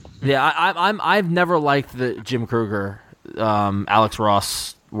 I don't. Yeah, I've never liked the Jim Kruger, Alex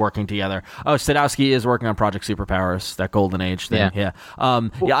Ross working together. Oh, Sadowski is working on Project Superpowers, that Golden Age thing. Yeah. I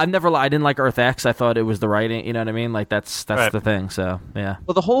didn't like Earth X. I thought it was the writing. You know what I mean? Like that's right. The thing. So yeah.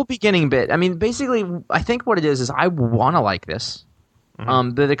 Well, the whole beginning bit. I mean, basically, I think what it is I want to like this.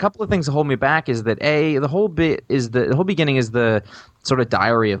 Mm-hmm. The couple of things that hold me back is that the whole beginning is the sort of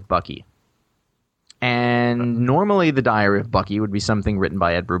diary of Bucky, and normally the diary of Bucky would be something written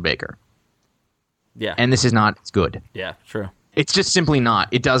by Ed Brubaker. Yeah. And this is not. It's good. Yeah. True. It's just simply not.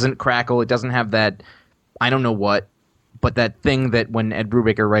 It doesn't crackle. It doesn't have that, I don't know what, but that thing that when Ed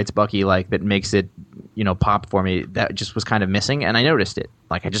Brubaker writes Bucky, like, that makes it, pop for me, that just was kind of missing, and I noticed it.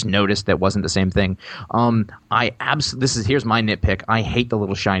 Like, I just noticed that wasn't the same thing. Here's my nitpick. I hate the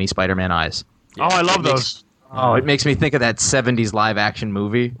little shiny Spider-Man eyes. Yeah. Oh, I love those. It makes me think of that 70s live-action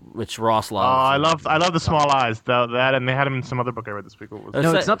movie. Which Ross loves. Oh, I love the small eyes. That, and they had them in some other book I read this week. What was it?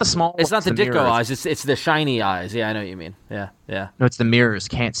 No, it's not the small. It's not the Ditko eyes. It's the shiny eyes. Yeah, I know what you mean. Yeah. No, it's the mirrors.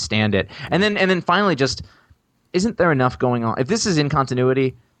 Can't stand it. And then finally, just isn't there enough going on? If this is in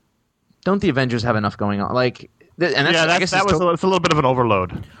continuity, don't the Avengers have enough going on? Like, it's a little bit of an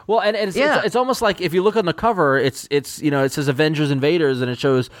overload. Well, and it's almost like if you look on the cover, it says Avengers Invaders, and it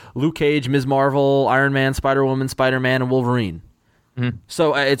shows Luke Cage, Ms. Marvel, Iron Man, Spider-Woman, Spider-Man, and Wolverine. Mm-hmm.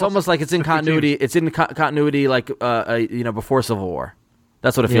 So it's almost like it's in continuity. It's in continuity, like before Civil War.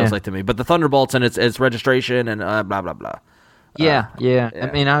 That's what it feels like to me. But the Thunderbolts and its registration and blah blah blah. Yeah. I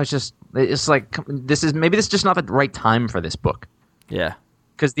mean, it's like this is just not the right time for this book. Yeah.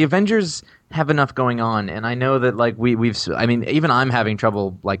 because the Avengers have enough going on, and I know that like I mean, even I'm having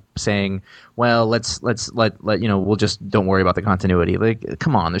trouble like saying, well, let's let we'll just don't worry about the continuity. Like,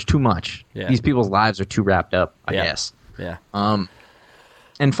 come on, there's too much. Yeah. These people's lives are too wrapped up, I Yeah. guess. Yeah.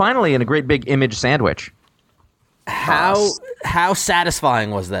 And finally, in a great big Image sandwich, How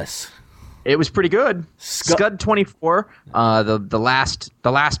satisfying was this? it was pretty good. Scud- Scud 24, the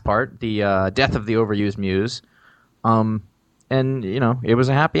last part, the death of the overused muse, and it was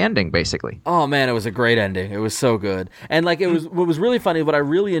a happy ending basically. Oh man, it was a great ending. It was so good, and like it was. What was really funny, what I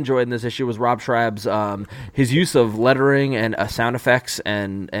really enjoyed in this issue was Rob Schraub's his use of lettering and sound effects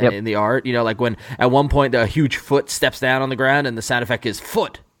and Yep. in the art. Like when at one point a huge foot steps down on the ground and the sound effect is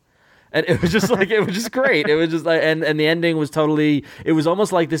foot. And it was just like it was just great. It was just like and the ending was totally. It was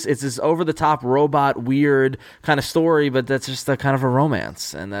almost like this. It's this over the top robot weird kind of story, but that's just a kind of a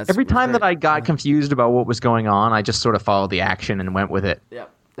romance. And that's Every time that I got confused about what was going on, I just sort of followed the action and went with it. yeah,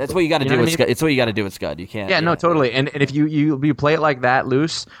 that's what you got to You do. know With what I Scud. It's what you got to do with Scud. You can't. Yeah, no, totally. And if you play it like that,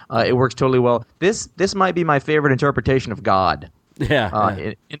 loose, it works totally well. This might be my favorite interpretation of God. Yeah.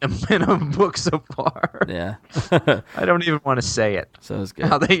 In a book so far. Yeah. I don't even want to say it. So it was good.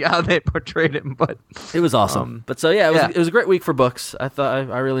 How they portrayed him, but It was awesome. But so yeah, it was a great week for books. I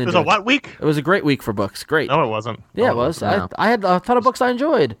thought I really It was enjoyed a what week? It was a great week for books. Great. No, it wasn't. Yeah, No, it was. No. I had a ton of books I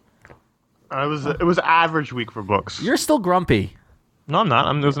enjoyed. It was average week for books. You're still grumpy. No, I'm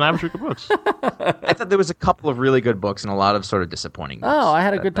not. It was an average week of books. I thought there was a couple of really good books and a lot of sort of disappointing books. Oh, I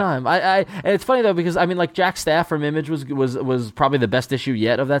had a good time. And it's funny though because I mean, like Jack Staff from Image was probably the best issue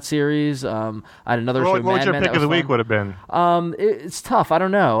yet of that series. I had another issue. What of would Mad your Men pick that of the was week fun. would have been? It's tough. I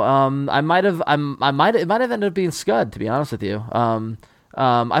don't know. It might have ended up being Scud, to be honest with you.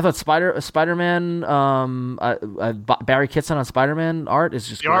 I thought Spider-Man, Barry Kitson on Spider-Man art is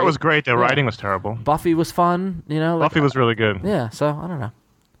just The art great. was great. The Yeah. writing was terrible. Buffy was fun. Buffy was really good. Yeah. So I don't know.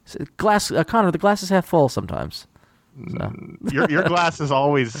 Connor, the glass is half full sometimes. So. Your glass is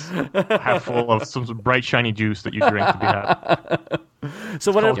always half full of some bright shiny juice that you drink to be happy.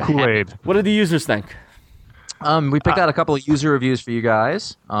 So what Called did Kool-Aid. the users think? We picked out a couple of user reviews for you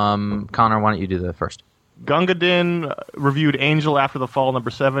guys. Connor, why don't you do the first? Gungadin reviewed Angel after the fall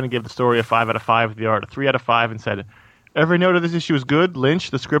 #7 and gave the story a 5 out of 5, the art a 3 out of 5, and said, "Every note of this issue is good. Lynch,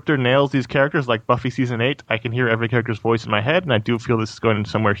 the scripter, nails these characters like Buffy Season 8. I can hear every character's voice in my head, and I do feel this is going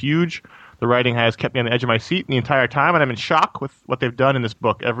somewhere huge. The writing has kept me on the edge of my seat the entire time, and I'm in shock with what they've done in this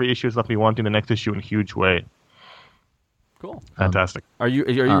book. Every issue has left me wanting the next issue in a huge way." Cool. Fantastic. Are you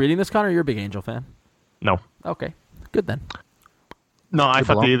reading this, Connor? You're a big Angel fan. No. Okay. Good then. No, I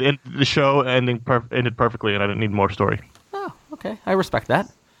thought belong. the show ended perfectly, and I didn't need more story. Oh, okay. I respect that.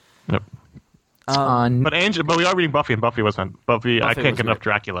 Yep. But we are reading Buffy, and Buffy wasn't. Buffy I Buffy can't was get enough great.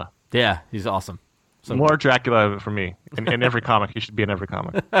 Dracula. Yeah, he's awesome. So More Dracula for me. In every comic. He should be in every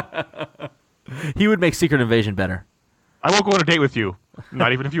comic. he would make Secret Invasion better. I won't go on a date with you.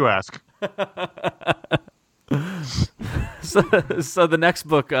 Not even if you ask. So the next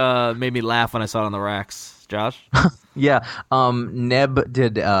book made me laugh when I saw it on the racks. Josh? Yeah, Neb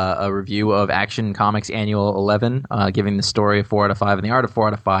did a review of Action Comics Annual 11, giving the story a 4 out of 5 and the art a 4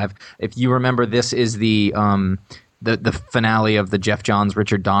 out of 5. If you remember, this is the finale of the Jeff Johns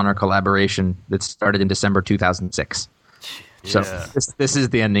Richard Donner collaboration that started in December 2006. So this is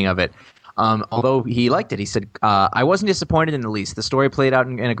the ending of it. Although he liked it, he said, "I wasn't disappointed in the least. The story played out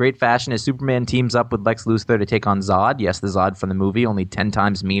in a great fashion as Superman teams up with Lex Luthor to take on Zod. Yes, the Zod from the movie, only 10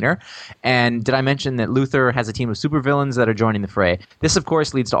 times meaner. And did I mention that Luthor has a team of supervillains that are joining the fray? This, of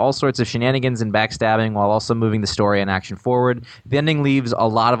course, leads to all sorts of shenanigans and backstabbing while also moving the story and action forward. The ending leaves a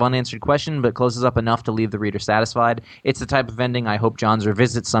lot of unanswered questions, but closes up enough to leave the reader satisfied. It's the type of ending I hope Johns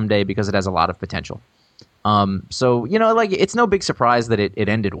revisits someday because it has a lot of potential." So, it's no big surprise that it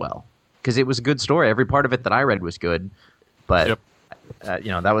ended well. Because it was a good story. Every part of it that I read was good, but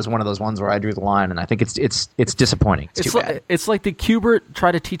that was one of those ones where I drew the line, and I think it's disappointing. It's too bad. It's like did Kubert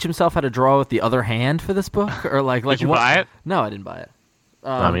try to teach himself how to draw with the other hand for this book, or like Did you buy it? No, I didn't buy it.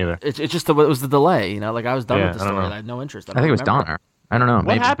 Not me either. It's just it was the delay. Like I was done with the I don't story. know. I had no interest. I think it was Donner. I don't know. What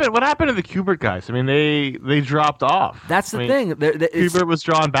maybe. happened? What happened to the Kubert guys? I mean, they dropped off. That's the I mean, thing. Kubert was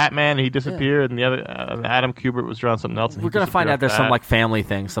drawing Batman, and he disappeared, and the other Adam Kubert was drawing something else. And We're gonna find out there's some like family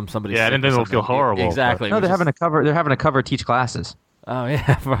thing. Somebody. Yeah, and then it'll feel horrible. Exactly. No, they're having a cover. They're having a cover teach classes. Oh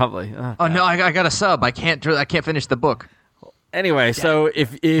yeah, probably. Oh no, I got a sub. I can't finish the book. Anyway, so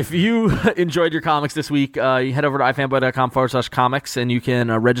if you enjoyed your comics this week, you head over to ifanboy.com/comics and you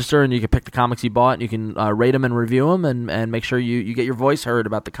can register and you can pick the comics you bought and you can rate them and review them and make sure you get your voice heard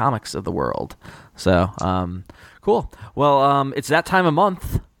about the comics of the world. So, cool. Well, it's that time of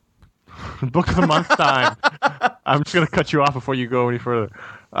month. Book of the month time. I'm just going to cut you off before you go any further.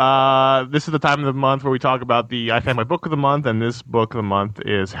 This is the time of the month where we talk about the iFanboy Book of the Month, and this Book of the Month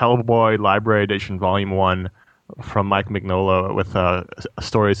is Hellboy Library Edition Volume 1 from Mike Mignola with a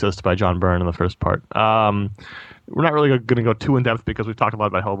story assisted by John Byrne in the first part. We're not really going to go too in-depth because we've talked a lot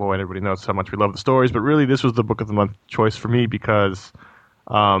about Hellboy and everybody knows how much we love the stories, but really this was the Book of the Month choice for me because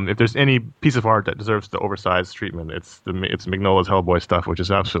if there's any piece of art that deserves the oversized treatment, it's Mignola's Hellboy stuff, which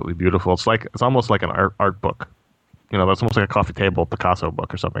is absolutely beautiful. It's almost like an art book. That's almost like a coffee table Picasso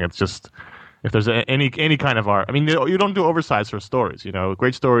book or something. It's just, if there's any kind of art, I mean, you don't do oversized for stories.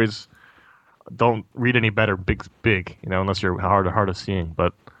 Great stories don't read any better big. Unless you're hard of seeing.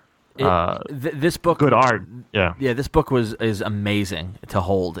 But this book, good art. Yeah. This book is amazing to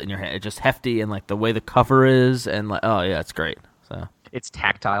hold in your hand. It's just hefty and like the way the cover is, and like, oh yeah, it's great. So it's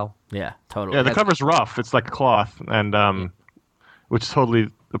tactile. Yeah, totally. Yeah, the cover's rough. It's like cloth, and which is totally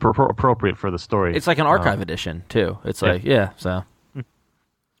appropriate for the story. It's like an archive edition too. It's like so.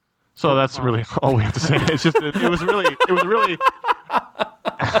 So that's really all we have to say. It's just it was really.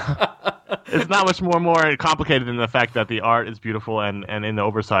 It's not much more complicated than the fact that the art is beautiful and in the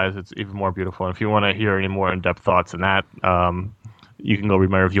oversize it's even more beautiful. And if you want to hear any more in-depth thoughts than that, you can go read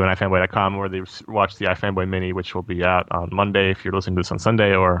my review on ifanboy.com, or they watch the iFanboy Mini, which will be out on Monday if you're listening to this on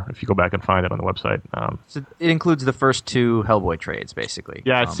Sunday, or if you go back and find it on the website. So it includes the first 2 Hellboy trades, basically.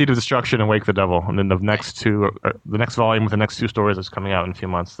 Yeah, it's Seed of Destruction and Wake the Devil, and then the next two, the next volume with the next 2 stories is coming out in a few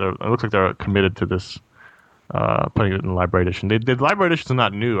months. It looks like they're committed to this. Putting it in the library edition. The library edition is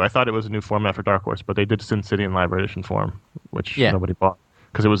not new. I thought it was a new format for Dark Horse, but they did Sin City in library edition form, which nobody bought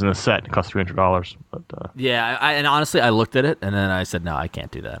because it was in a set. It cost $300. But and honestly, I looked at it and then I said, no, I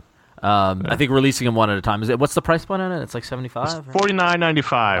can't do that. I think releasing them one at a time. What's the price point on it? It's like $75. It's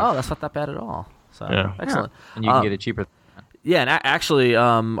 $49.95. Oh, that's not that bad at all. So excellent. And you can get it cheaper. Yeah, and actually,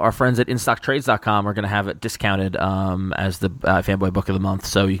 our friends at InStockTrades.com are going to have it discounted as the Fanboy Book of the Month,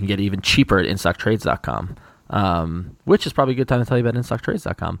 so you can get it even cheaper at InStockTrades.com. Which is probably a good time to tell you about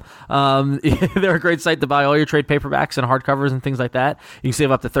InStockTrades.com. They're a great site to buy all your trade paperbacks and hardcovers and things like that. You can save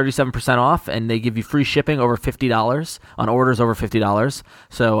up to 37% off, and they give you free shipping over $50 on orders over $50.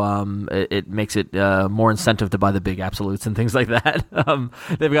 So it makes it more incentive to buy the big absolutes and things like that.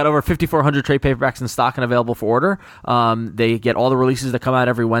 They've got over 5,400 trade paperbacks in stock and available for order. They get all the releases that come out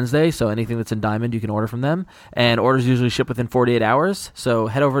every Wednesday, so anything that's in Diamond you can order from them. And orders usually ship within 48 hours. So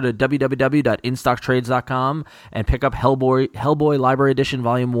head over to www.instocktrades.com and pick up Hellboy Library Edition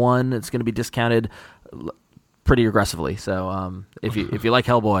Volume 1. It's going to be discounted pretty aggressively. So if you like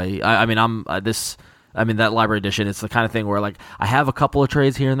Hellboy, that library edition, it's the kind of thing where like I have a couple of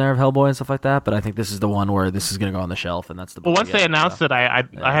trades here and there of Hellboy and stuff like that, but I think this is the one where this is going to go on the shelf, and that's the book. Well, once they announced it, I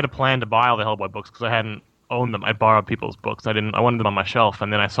had a plan to buy all the Hellboy books because I hadn't owned them. I borrowed people's books. I wanted them on my shelf,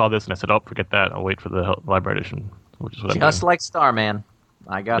 and then I saw this and I said, oh, forget that. I'll wait for the library edition, which is what just like Starman.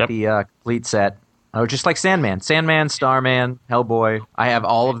 I got the complete set. Oh, just like Sandman, Starman, Hellboy. I have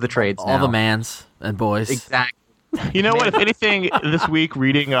all of the trades now. All the mans and boys. Exactly. You know what? If anything, this week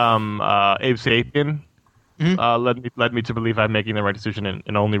reading Abe Sapien led me to believe I'm making the right decision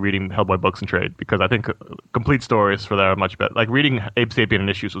in only reading Hellboy books and trade, because I think complete stories for that are much better. Like reading Abe Sapien in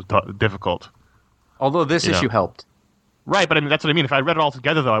issues was difficult. Although this issue helped. Right, but I mean that's what I mean. If I read it all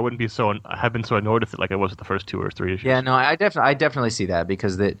together, though, I wouldn't be have been so annoyed with it like I was with the first 2 or 3 issues. Yeah, no, I definitely see that,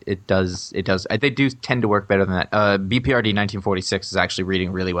 because it does. They do tend to work better than that. BPRD 1946 is actually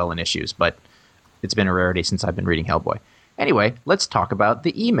reading really well in issues, but it's been a rarity since I've been reading Hellboy. Anyway, let's talk about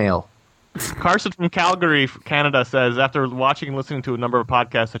the email. Carson from Calgary, Canada says, after watching and listening to a number of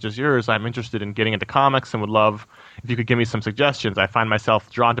podcasts such as yours, I'm interested in getting into comics and would love if you could give me some suggestions. I find myself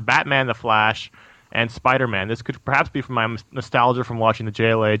drawn to Batman, The Flash, and Spider-Man. This could perhaps be from my nostalgia from watching the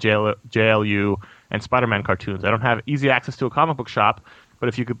JLA, JLU, and Spider-Man cartoons. I don't have easy access to a comic book shop, but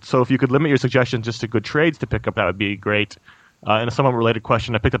if you could limit your suggestions just to good trades to pick up, that would be great. In a somewhat related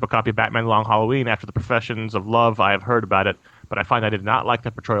question, I picked up a copy of Batman Long Halloween after the Professions of Love. I have heard about it, but I find I did not like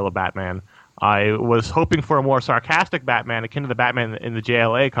the portrayal of Batman. I was hoping for a more sarcastic Batman, akin to the Batman in the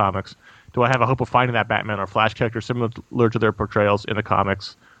JLA comics. Do I have a hope of finding that Batman or Flash character similar to their portrayals in the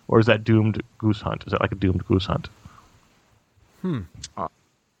comics? Or is that doomed goose hunt? Is that like a doomed goose hunt? I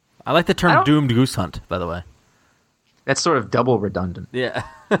like the term doomed goose hunt, by the way. That's sort of double redundant. Yeah.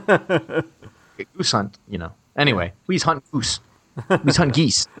 Goose hunt, Anyway, we hunt goose. We hunt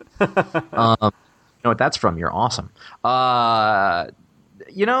geese. You know what that's from? You're awesome. Let's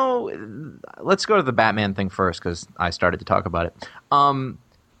go to the Batman thing first, because I started to talk about it.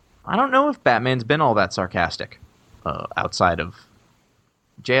 I don't know if Batman's been all that sarcastic outside of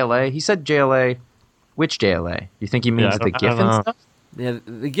JLA. He said JLA. Which JLA? You think he means the GIF and stuff? Yeah,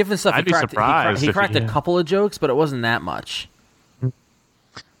 the Giffen stuff. I'd be surprised He if cracked he- a couple of jokes, but it wasn't that much.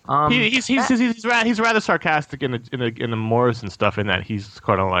 He's rather sarcastic in the Morrison stuff, in that he's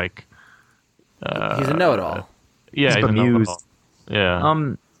kind of like He's a know-it-all. yeah, He's he's a bemused. know-it-all.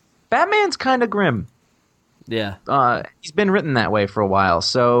 Yeah. Batman's kind of grim. Yeah. He's been written that way for a while,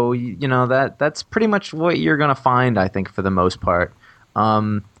 so you know that's pretty much what you're gonna find, I think, for the most part.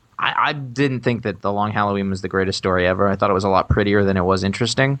 I didn't think that The Long Halloween was the greatest story ever. I thought it was a lot prettier than it was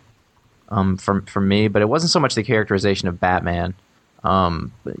interesting, for me. But it wasn't so much the characterization of Batman.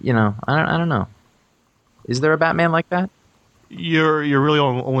 But, you know, I don't know. Is there a Batman like that? You're really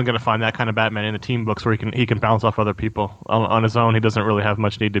only going to find that kind of Batman in the team books, where he can bounce off other people on his own. He doesn't really have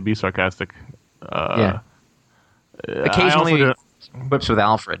much need to be sarcastic. Yeah. Occasionally whips with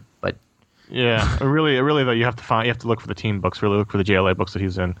Alfred, but yeah, really though, you have to look for the team books. Really look for the JLA books that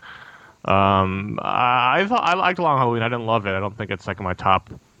he's in. I liked Long Halloween. I didn't love it. I don't think it's like in my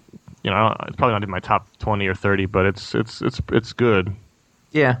top. You know, it's probably not in my top 20 or 30, but it's good.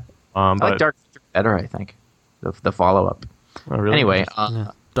 yeah, I But like Dark Victory better. I think the follow up. oh, really? Anyway,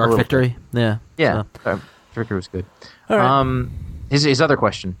 Dark little Victory. Yeah. yeah, So, Dark Victory was good. all right. His other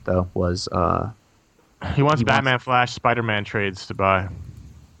question though was he wants Batman, Flash, Spider-Man trades to buy.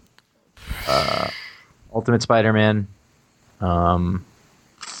 Ultimate Spider-Man, Batman,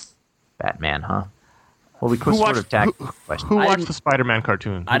 huh? Well, we could sort of tackle the question. Who I watched didn't- the Spider-Man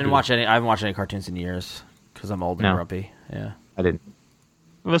cartoon? I haven't watched any cartoons in years because I'm old and No. grumpy. Yeah. I didn't.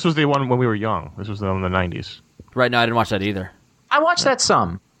 This was the one when we were young. This was the one in the 90s. Right now, I didn't watch that either. I watched that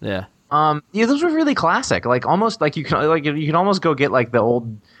some. Yeah. Yeah, those were really classic. Like almost like you can almost go get like the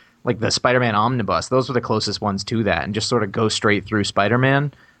old, like the Spider-Man omnibus. Those were the closest ones to that, and just sort of go straight through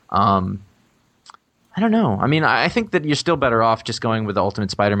Spider-Man. I don't know. I mean, I think that you're still better off just going with the Ultimate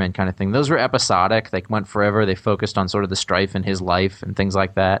Spider-Man kind of thing. Those were episodic. They went forever. They focused on sort of the strife in his life and things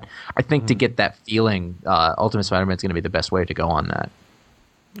like that. I think to get that feeling, Ultimate Spider-Man is going to be the best way to go on that.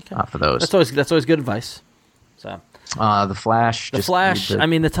 For those, That's always good advice. So the Flash. the Flash. I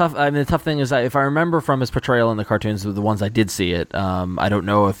mean, the tough thing is that if I remember from his portrayal in the cartoons, the ones I did see it, I don't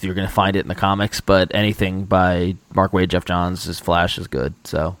know if you're going to find it in the comics, but anything by Mark Waid, Jeff Johns, his Flash is good.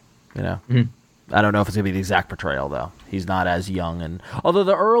 So you know. Mm-hmm. I don't know if it's going to be the exact portrayal, though. He's not as young. And although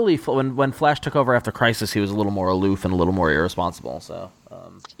the early, when Flash took over after Crisis, he was a little more aloof and a little more irresponsible. So,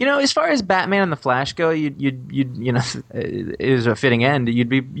 you know, as far as Batman and the Flash go, you'd you know, it is a fitting end.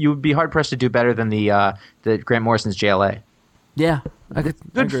 You would be hard pressed to do better than the Grant Morrison's JLA. yeah, I could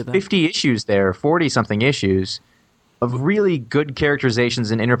agree with that. 50 issues there, 40 something issues of really good characterizations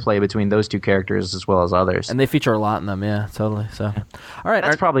and interplay between those two characters as well as others. And they feature a lot in them. Yeah, totally. So, all right,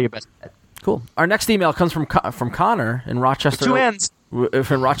 that's probably your best bet. cool. Our next email comes from Connor in Rochester. Two ends.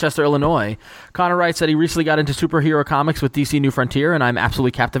 From Rochester, Illinois. Connor writes that he recently got into superhero comics with DC New Frontier, and I'm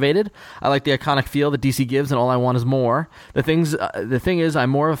absolutely captivated. I like the iconic feel that DC gives, and all I want is more. The thing is, I'm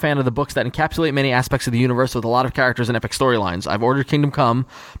more of a fan of the books that encapsulate many aspects of the universe with a lot of characters and epic storylines. I've ordered Kingdom Come,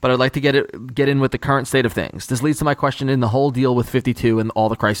 but I'd like to get in with the current state of things. This leads to my question in the whole deal with 52 and all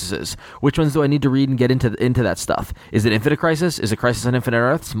the crises. Which ones do I need to read and get into that stuff? Is it Infinite Crisis? Is it Crisis on Infinite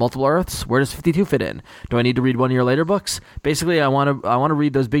Earths? Multiple Earths? Where does 52 fit in? Do I need to read 1 year later books? Basically, I want to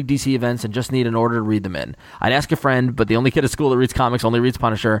read those big DC events and just need an order to read them in. I'd ask a friend, but the only kid at school that reads comics only reads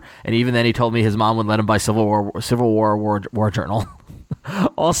Punisher, and even then he told me his mom would let him buy Civil War Journal.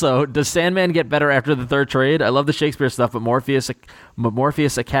 Also, does Sandman get better after the third trade? I love the Shakespeare stuff, but Morpheus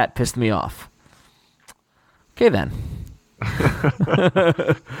a cat pissed me off. Okay then.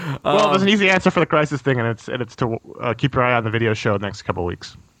 Well, there's an easy answer for the Crisis thing, and it's to keep your eye on the video show the next couple of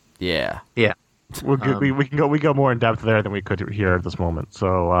weeks. Yeah. Yeah. We go more in depth there than we could here at this moment.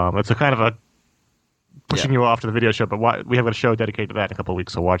 So it's a kind of a pushing you off to the video show, but we have a show dedicated to that in a couple of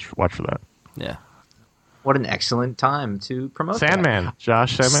weeks. So watch for that. Yeah. What an excellent time to promote Sandman, that.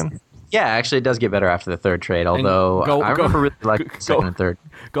 Josh Sandman. Yeah, actually, it does get better after the third trade, although I remember really liking the second and third.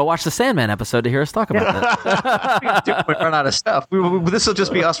 Go watch the Sandman episode to hear us talk about that. We run out of stuff. This will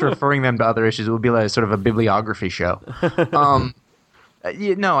just be us referring them to other issues. It will be like sort of a bibliography show.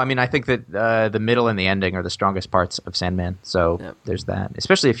 No, I mean, I think that the middle and the ending are the strongest parts of Sandman. So There's that.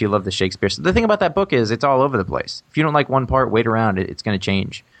 Especially if you love the Shakespeare. So the thing about that book is it's all over the place. If you don't like one part, wait around. It's going to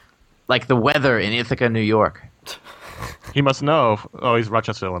change. Like the weather in Ithaca, New York. He must know. Oh, he's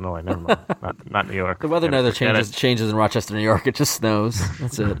Rochester, Illinois. Never mind. Not New York. The weather never changes in Rochester, New York. It just snows.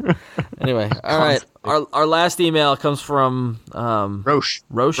 That's it. Anyway, all right. Our last email comes from Roche.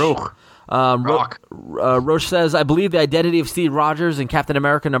 Roche says, I believe the identity of Steve Rogers in Captain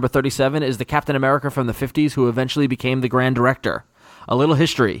America number 37 is the Captain America from the 50s who eventually became the Grand Director. A little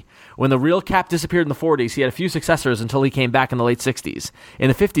history. When the real Cap disappeared in the 40s, he had a few successors until he came back in the late 60s. In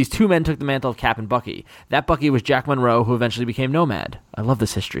the 50s, two men took the mantle of Cap and Bucky. That Bucky was Jack Monroe, who eventually became Nomad. I love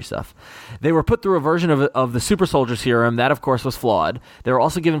this history stuff. They were put through a version of the super soldier serum. That, of course, was flawed. They were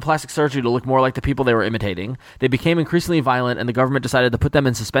also given plastic surgery to look more like the people they were imitating. They became increasingly violent, and the government decided to put them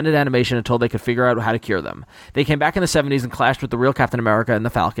in suspended animation until they could figure out how to cure them. They came back in the 70s and clashed with the real Captain America and the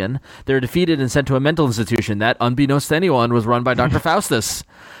Falcon. They were defeated and sent to a mental institution that, unbeknownst to anyone, was run by Dr. Faustus.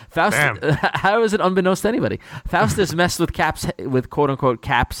 How is it unbeknownst to anybody? Faustus messed with quote-unquote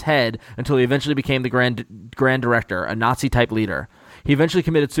Cap's head until he eventually became the Grand Director, a Nazi-type leader. He eventually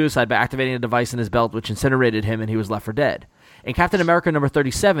committed suicide by activating a device in his belt which incinerated him, and he was left for dead. In Captain America number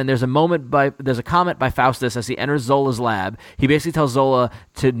 37, there's a comment by Faustus as he enters Zola's lab. He basically tells Zola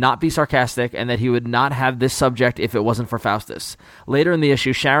to not be sarcastic and that he would not have this subject if it wasn't for Faustus. Later in the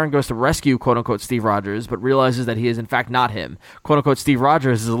issue, Sharon goes to rescue quote-unquote Steve Rogers, but realizes that he is in fact not him. Quote-unquote Steve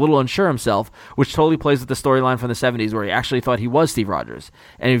Rogers is a little unsure himself, which totally plays with the storyline from the 70s where he actually thought he was Steve Rogers.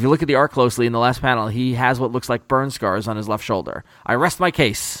 And if you look at the art closely in the last panel, he has what looks like burn scars on his left shoulder. I rest my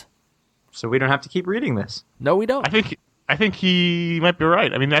case. So we don't have to keep reading this. No, we don't. I think he might be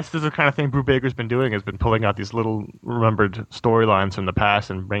right. I mean, that's the kind of thing Brubaker's been doing, has been pulling out these little remembered storylines from the past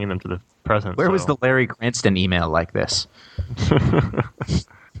and bringing them to the present. Where was the Larry Cranston email like this?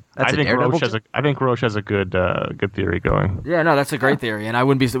 I think Roche has a good theory going. Yeah, no, that's a great theory, and I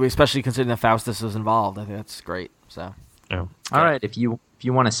wouldn't be, especially considering that Faustus was involved. I think that's great. So, yeah. All right, if you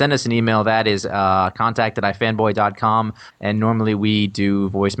want to send us an email, that is contact@ifanboy.com. And normally we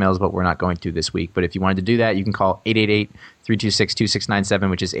do voicemails, but we're not going to this week. But if you wanted to do that, you can call 888-326-2697,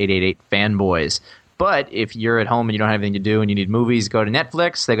 which is 888-FANBOYS. But if you're at home and you don't have anything to do and you need movies, go to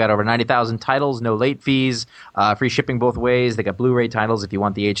Netflix. They got over 90,000 titles, no late fees, free shipping both ways. They got Blu-ray titles if you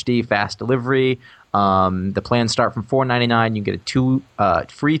want the HD, fast delivery. The plans start from $4.99. You can get a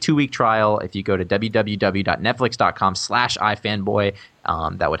free 2-week trial if you go to www.netflix.com/ifanboy.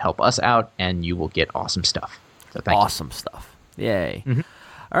 That would help us out, and you will get awesome stuff. So thank you. Awesome stuff. Yay. Mm-hmm.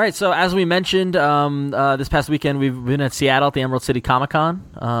 All right, so as we mentioned, this past weekend we've been at Seattle at the Emerald City Comic Con,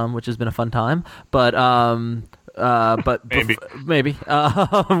 which has been a fun time. But maybe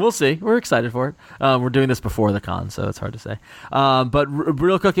we'll see. We're excited for it. We're doing this before the con, so it's hard to say. But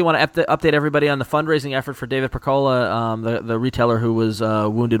real quick, you want to update everybody on the fundraising effort for David Percola, the retailer who was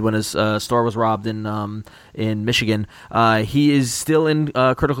wounded when his store was robbed in Michigan. He is still in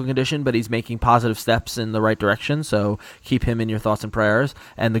critical condition, but he's making positive steps in the right direction. So keep him in your thoughts and prayers.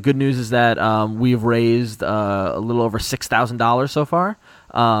 And the good news is that we've raised a little over $6,000 so far.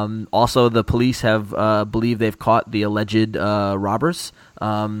 Also, the police have believe they've caught the alleged robbers,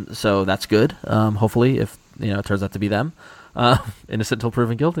 so that's good. Hopefully, if it turns out to be them, innocent until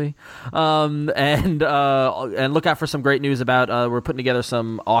proven guilty. And look out for some great news about we're putting together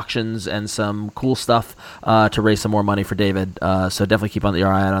some auctions and some cool stuff to raise some more money for David. So definitely keep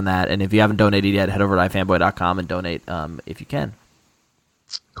your eye out on that. And if you haven't donated yet, head over to ifanboy.com and donate if you can.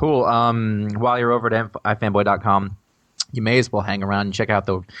 Cool. While you're over at ifanboy.com. You may as well hang around and check out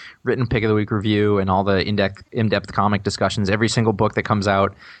the written Pick of the Week review and all the in-depth comic discussions. Every single book that comes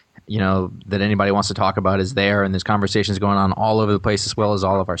out, that anybody wants to talk about is there, and there's conversations going on all over the place as well as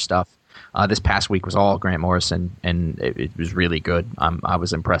all of our stuff. This past week was all Grant Morrison, and it was really good. I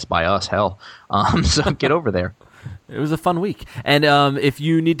was impressed by us, hell. So get over there. It was a fun week. And if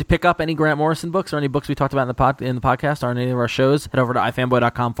you need to pick up any Grant Morrison books or any books we talked about in the podcast or on any of our shows, head over to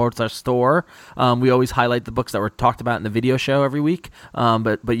ifanboy.com/store. We always highlight the books that were talked about in the video show every week.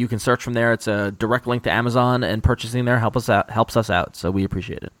 But you can search from there. It's a direct link to Amazon, and purchasing there helps us out. So we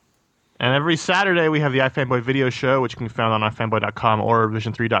appreciate it. And every Saturday we have the iFanboy video show, which can be found on ifanboy.com or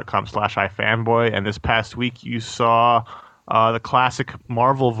vision3.com/ifanboy. And this past week you saw the classic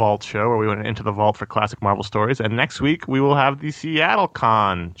Marvel Vault show, where we went into the vault for classic Marvel stories. And next week we will have the Seattle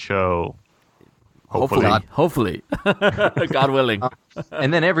Con show. Hopefully. God willing.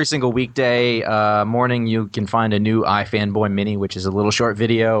 And then every single weekday morning you can find a new iFanboy mini, which is a little short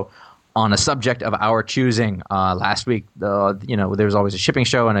video on a subject of our choosing. Last week, there was always a shipping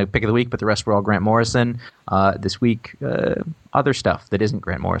show and a pick of the week, but the rest were all Grant Morrison. This week, other stuff that isn't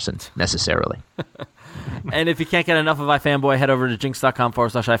Grant Morrison necessarily. And if you can't get enough of iFanboy, head over to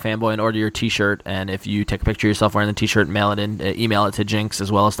jinx.com/iFanboy and order your T-shirt. And if you take a picture of yourself wearing the T-shirt and mail it in, email it to Jinx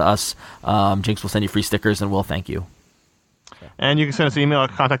as well as to us. Jinx will send you free stickers, and we'll thank you. And you can send us an email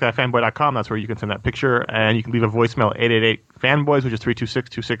at contact@fanboy.com. That's where you can send that picture. And you can leave a voicemail at 888-FANBOYS, which is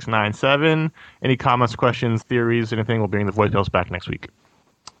 326-2697. Any comments, questions, theories, anything, we'll bring the voicemails back next week.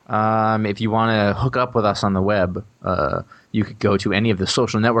 If you want to hook up with us on the web, you could go to any of the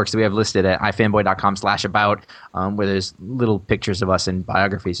social networks that we have listed at ifanboy.com/about, where there's little pictures of us and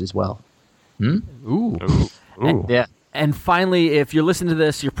biographies as well. Ooh. Ooh. Yeah. And finally, if you're listening to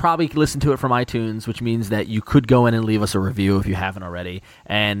this, you're probably listening to it from iTunes, which means that you could go in and leave us a review if you haven't already.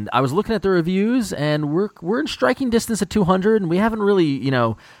 And I was looking at the reviews, and we're in striking distance at 200, and we haven't really,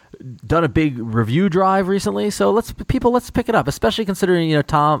 done a big review drive recently. So let's pick it up, especially considering,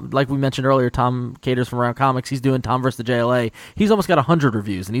 Tom, like we mentioned earlier, Tom Caters from Around Comics, he's doing Tom vs. the JLA. He's almost got 100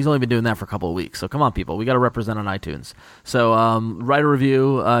 reviews, and he's only been doing that for a couple of weeks. So come on, people, we got to represent on iTunes. So write a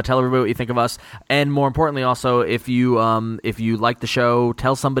review, tell everybody what you think of us, and more importantly, also if you like the show,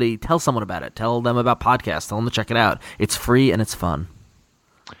 tell someone about it. Tell them about podcasts. Tell them to check it out. It's free and it's fun.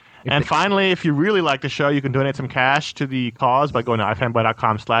 And finally, if you really like the show, you can donate some cash to the cause by going to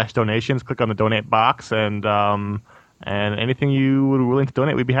ifanboy.com/donations. Click on the donate box, and anything you would be willing to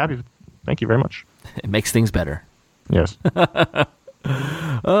donate, we'd be happy. Thank you very much. It makes things better. Yes. So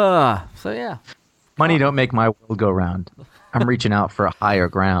yeah. Money don't make my world go round. I'm reaching out for a higher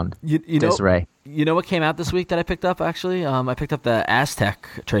ground. Desiree. You know what came out this week that I picked up, actually? I picked up the Aztec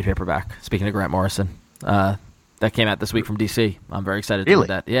trade paperback, speaking of Grant Morrison. That came out this week from DC. I'm very excited to read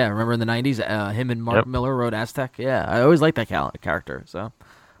that. Yeah, remember in the 90s, him and Mark Miller wrote Aztec? Yeah, I always liked that character. So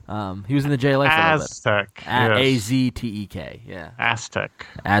he was in the JLA for a little bit. Aztec. Aztek, yeah.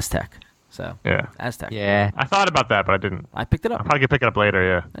 Aztec. So, yeah. Aztec. Yeah. I thought about that, but I didn't. I picked it up. I'll probably pick it up later,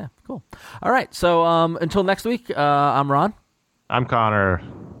 yeah. Yeah, cool. All right, so until next week, I'm Ron. I'm Connor.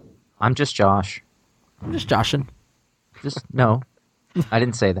 I'm just Josh. I'm just joshing. No. I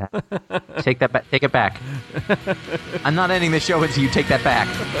didn't say that. Take that back. Take it back. I'm not ending the show until you take that back.